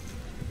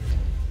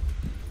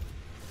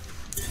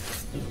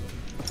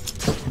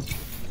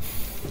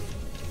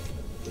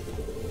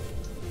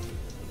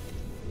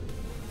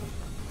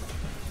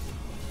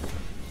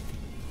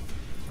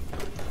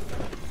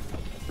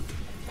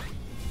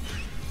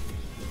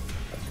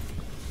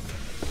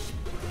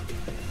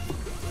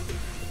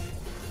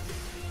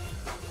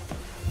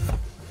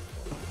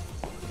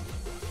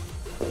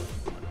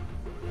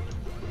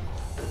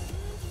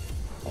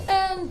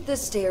 The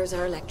stairs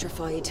are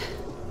electrified.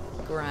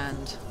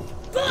 Grand.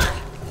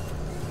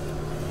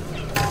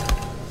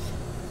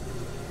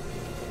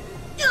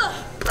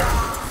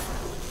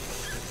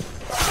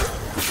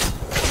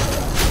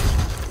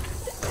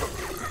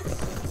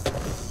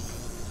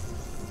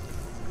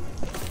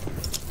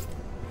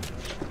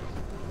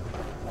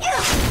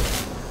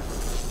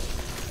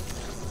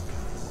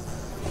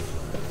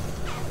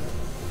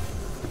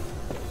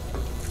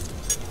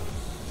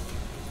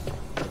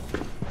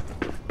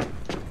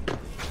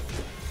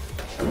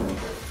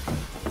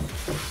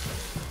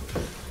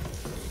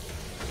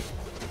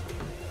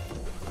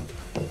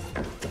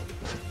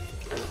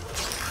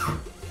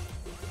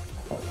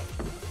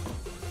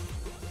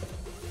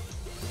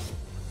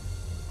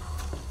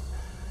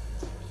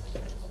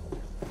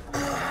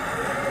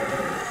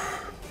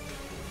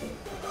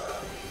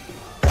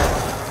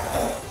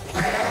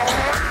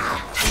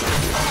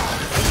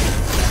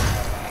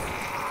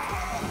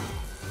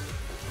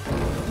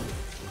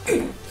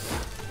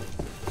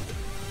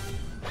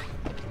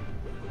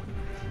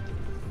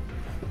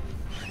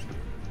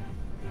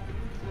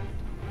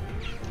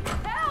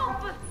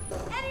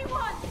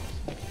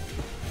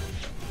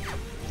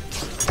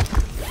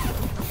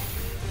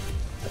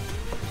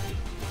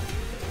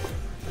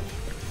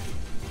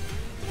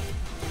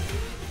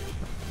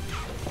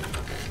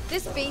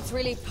 This beat's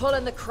really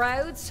pulling the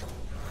crowds.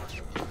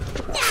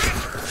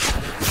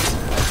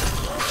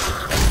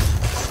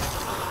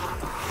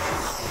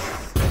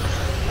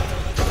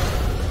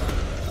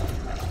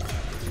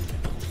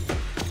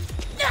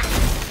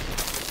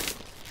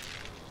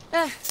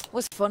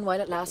 Was fun while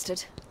it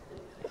lasted.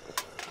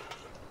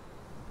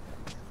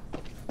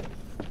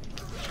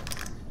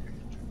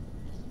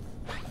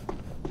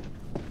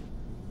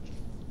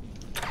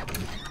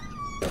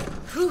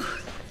 Whew.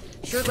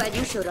 Sure glad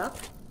you showed up.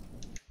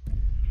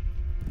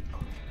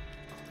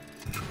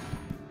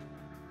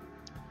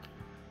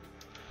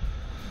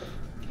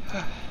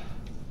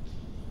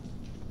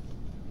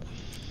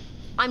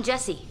 I'm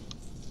Jesse.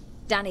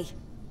 Danny.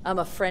 I'm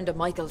a friend of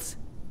Michael's.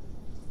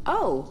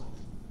 Oh.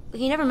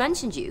 He never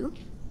mentioned you.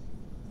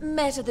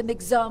 Met at the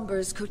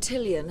McZombers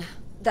Cotillion.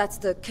 That's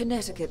the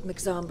Connecticut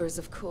McZombers,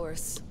 of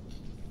course.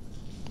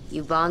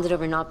 You bonded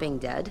over not being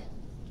dead?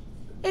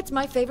 It's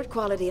my favorite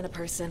quality in a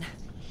person.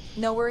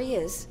 Know where he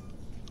is?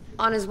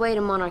 On his way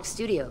to Monarch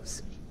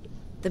Studios.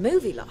 The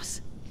movie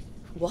lot?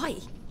 Why?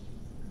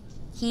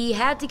 He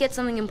had to get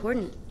something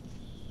important.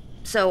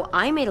 So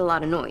I made a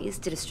lot of noise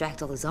to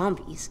distract all the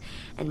zombies,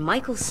 and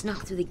Michael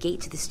snuck through the gate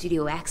to the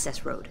studio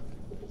access road.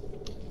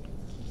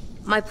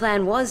 My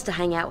plan was to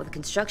hang out with the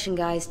construction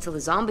guys till the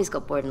zombies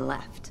got bored and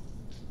left.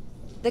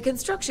 The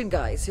construction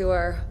guys who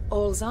are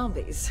all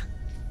zombies?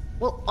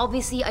 Well,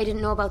 obviously I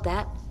didn't know about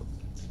that.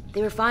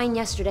 They were fine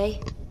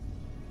yesterday.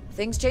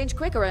 Things change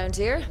quick around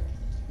here.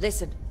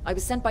 Listen, I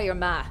was sent by your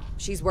ma.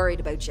 She's worried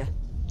about you.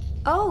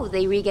 Oh,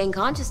 they regained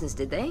consciousness,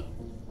 did they?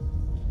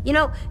 You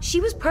know, she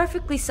was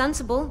perfectly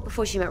sensible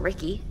before she met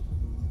Ricky.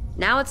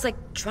 Now it's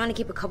like trying to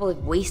keep a couple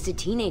of wasted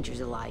teenagers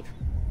alive.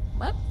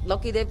 Well,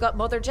 lucky they've got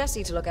Mother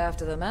Jessie to look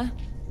after them, eh?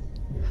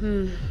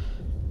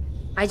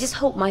 I just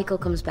hope Michael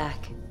comes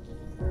back.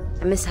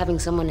 I miss having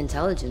someone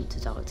intelligent to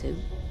talk to.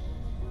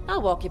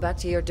 I'll walk you back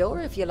to your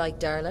door if you like,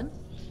 darling.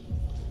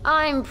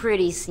 I'm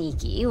pretty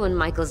sneaky when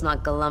Michael's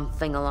not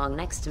galumphing along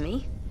next to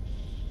me.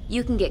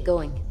 You can get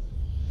going.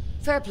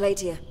 Fair play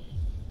to you.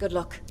 Good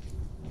luck.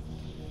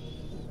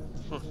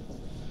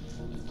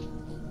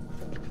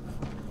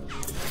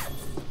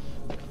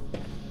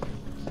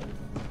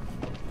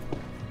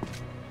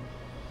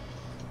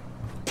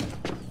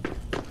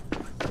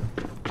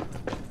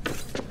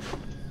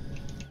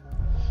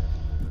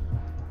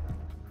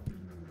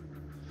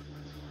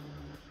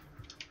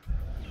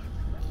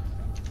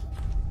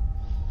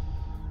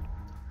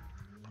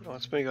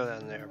 Let's maybe go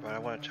down there, but I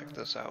want to check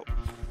this out.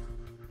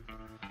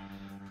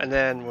 And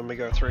then when we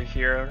go through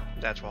here,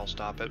 that's where I'll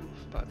stop it.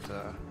 But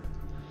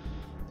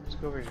let's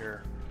go over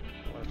here.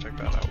 I want to check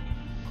that out.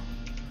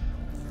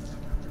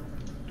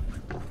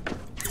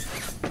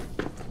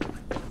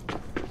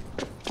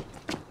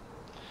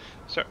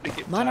 Starting to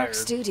get Monarch tired.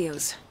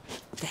 Studios.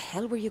 The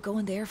hell were you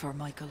going there for,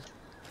 Michael?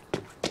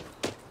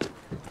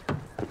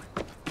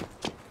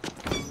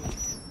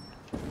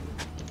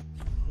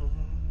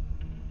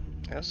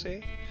 Yeah,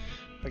 see?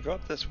 If I go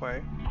up this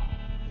way,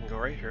 I can go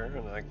right here, and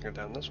then I can go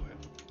down this way.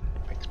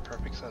 Makes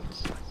perfect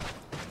sense.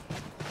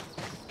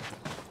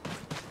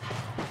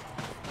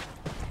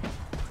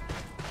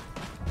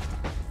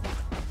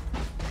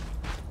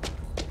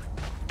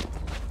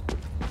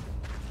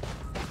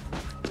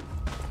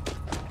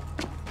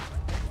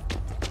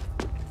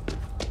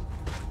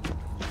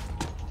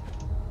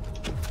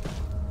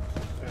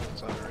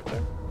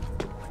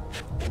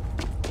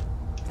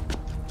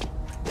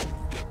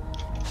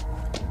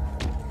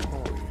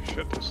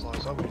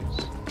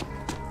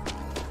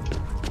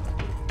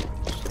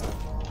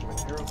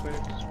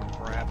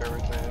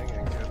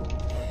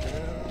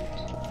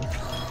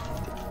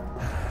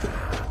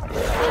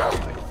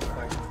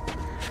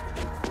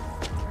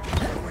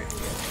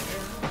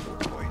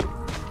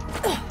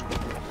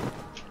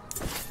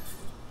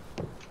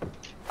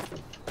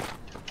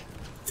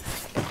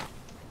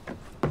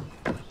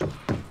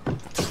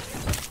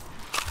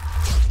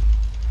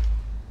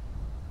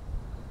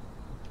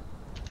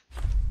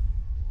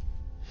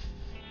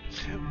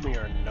 We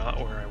are not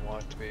where I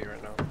want to be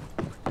right now.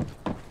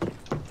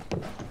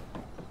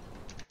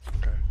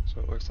 Okay, so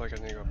it looks like I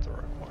need to go up the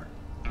right more.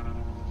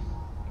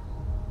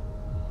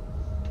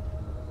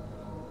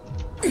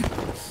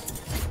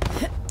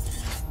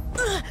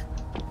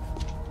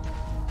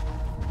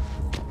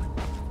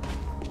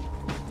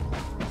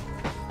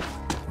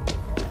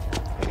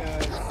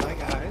 Hi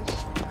guys,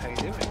 how you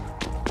doing?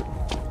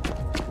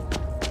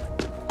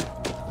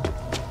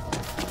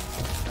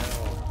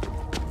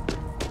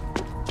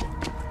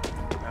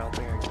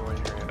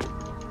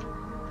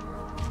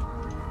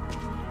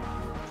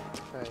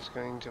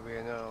 Going to be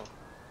a no.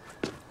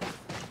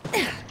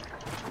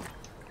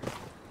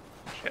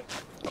 Shit.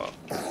 Oh.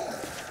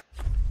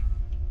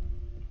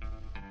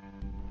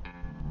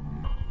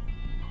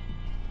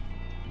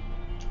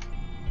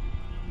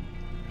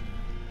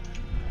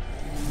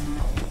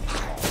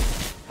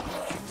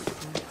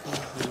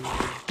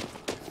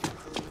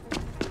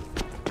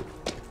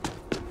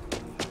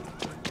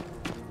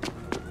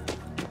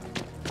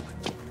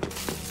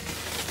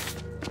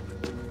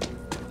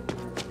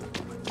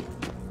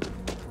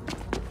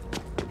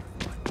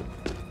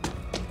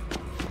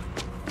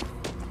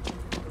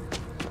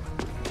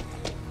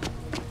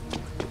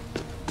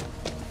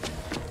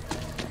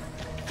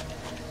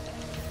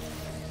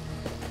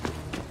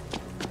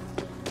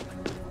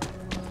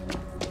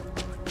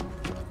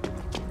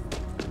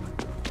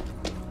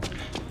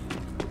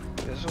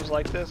 this was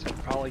like this,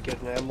 I'd probably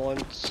get an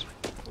ambulance,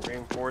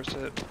 reinforce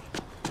it.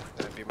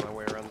 That'd be my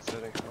way around the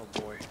city. Oh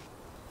boy.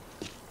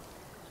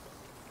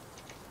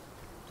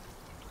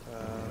 I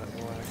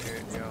want to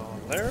get y'all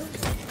there.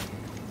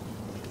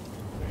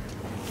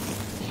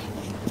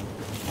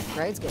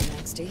 Crowd's getting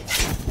angsty.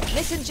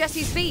 Missing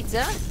Jesse's feet,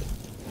 huh?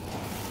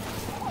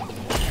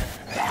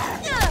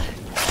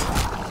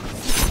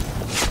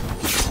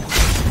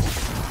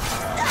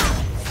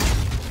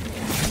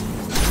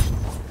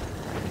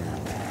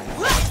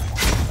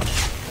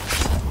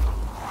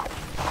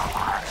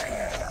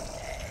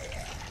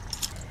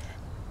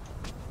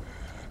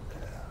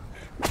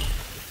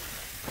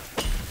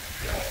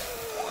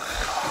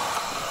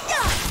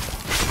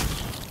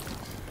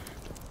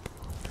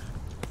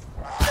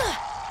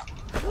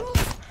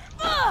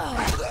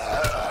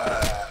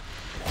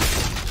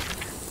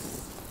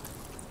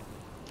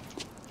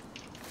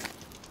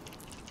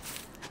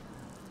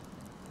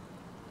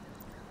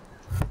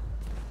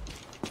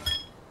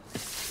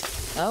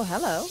 Oh,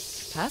 hello.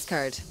 Pass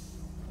card.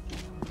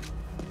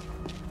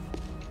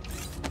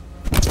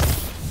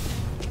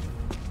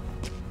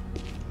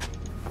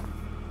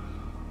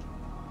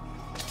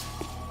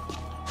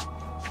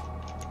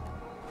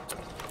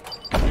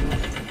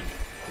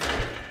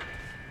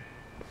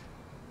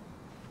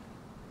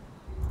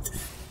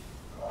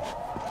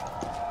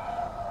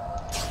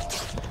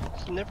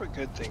 It's never a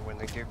good thing when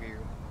they give you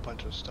a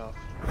bunch of stuff.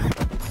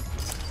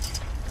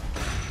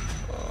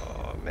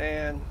 Oh,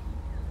 man.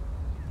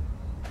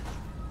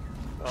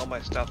 All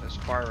my stuff is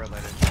fire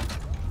related.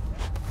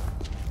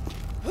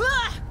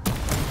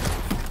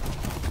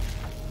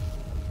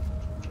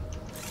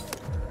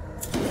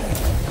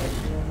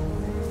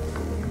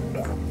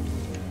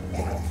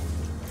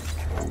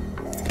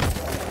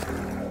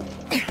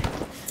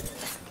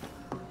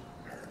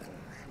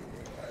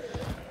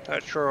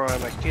 Not sure why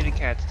my kitty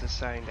cat's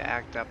deciding to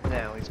act up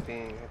now. He's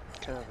being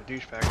kind of a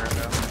douchebag right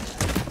now.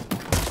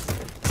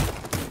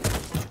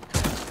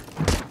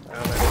 I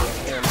don't know if you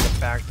can hear him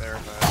back there,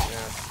 but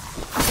yeah.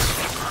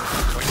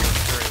 What you're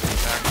hearing in the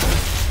back there.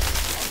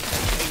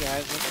 Like, hey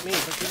guys, look at me,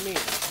 look at me.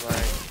 It's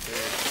like,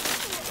 dude,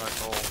 it's not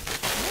cool.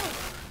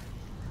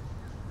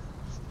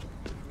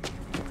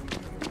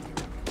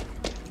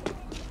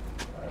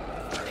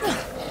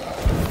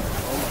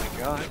 Oh my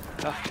god.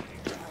 Ah.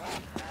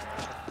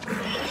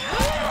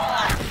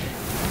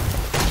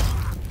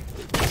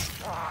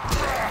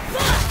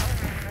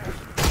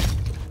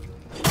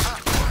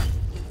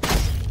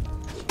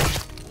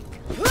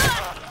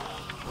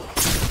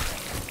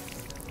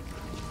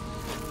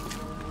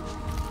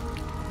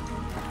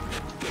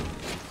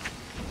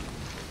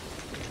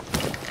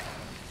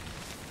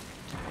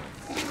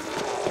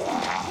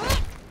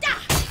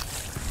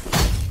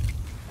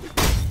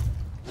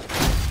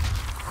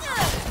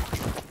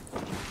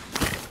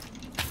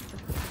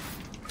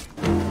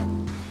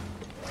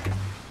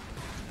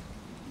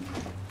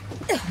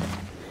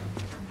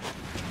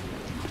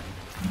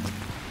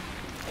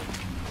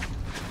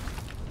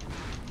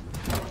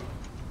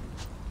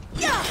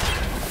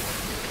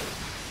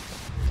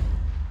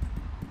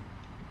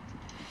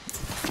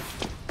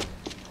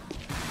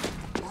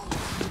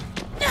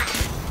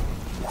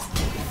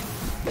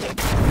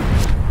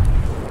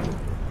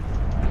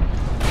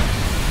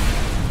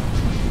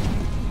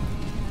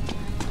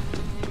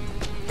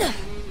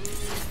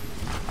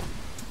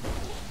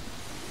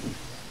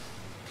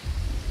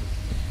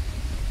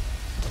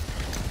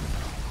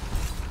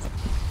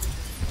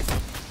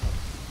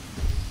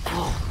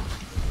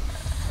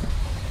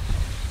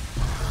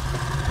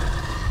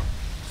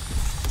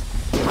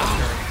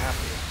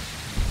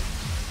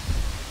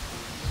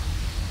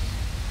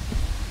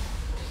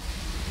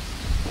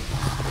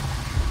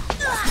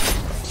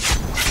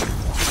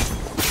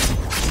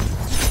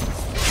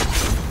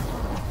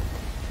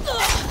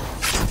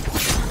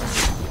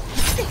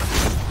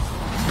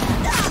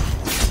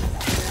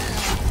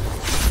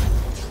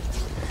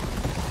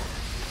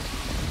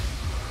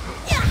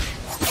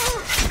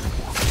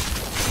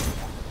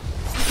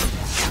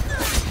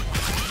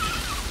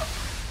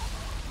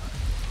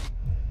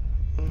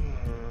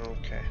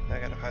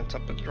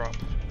 Something to drop.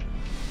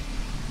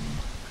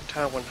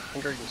 Time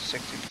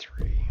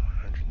 163.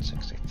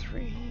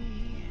 163.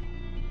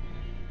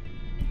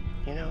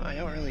 You know, I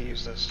don't really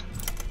use this.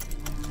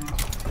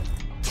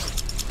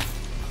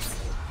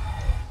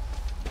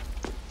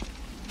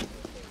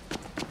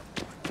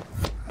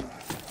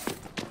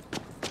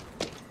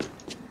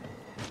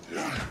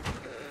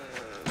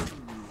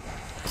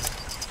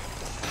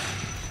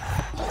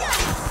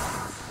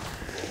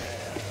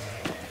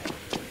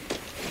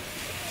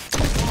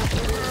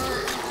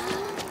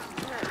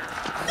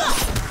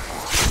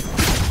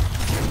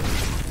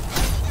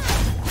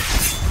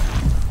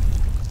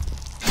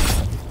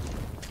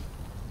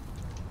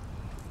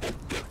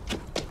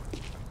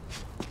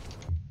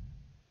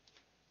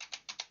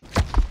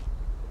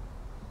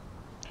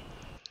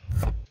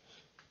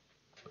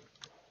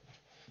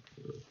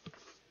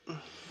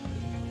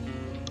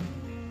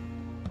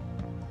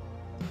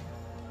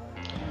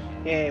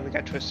 Yay, we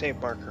got to a save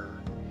marker.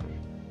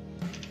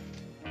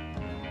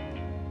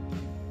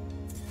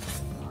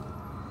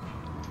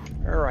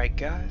 Alright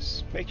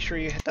guys, make sure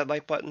you hit that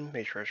like button,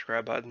 make sure you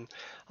subscribe button.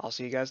 I'll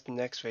see you guys in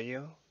the next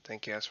video.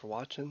 Thank you guys for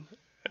watching,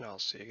 and I'll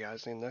see you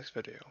guys in the next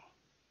video.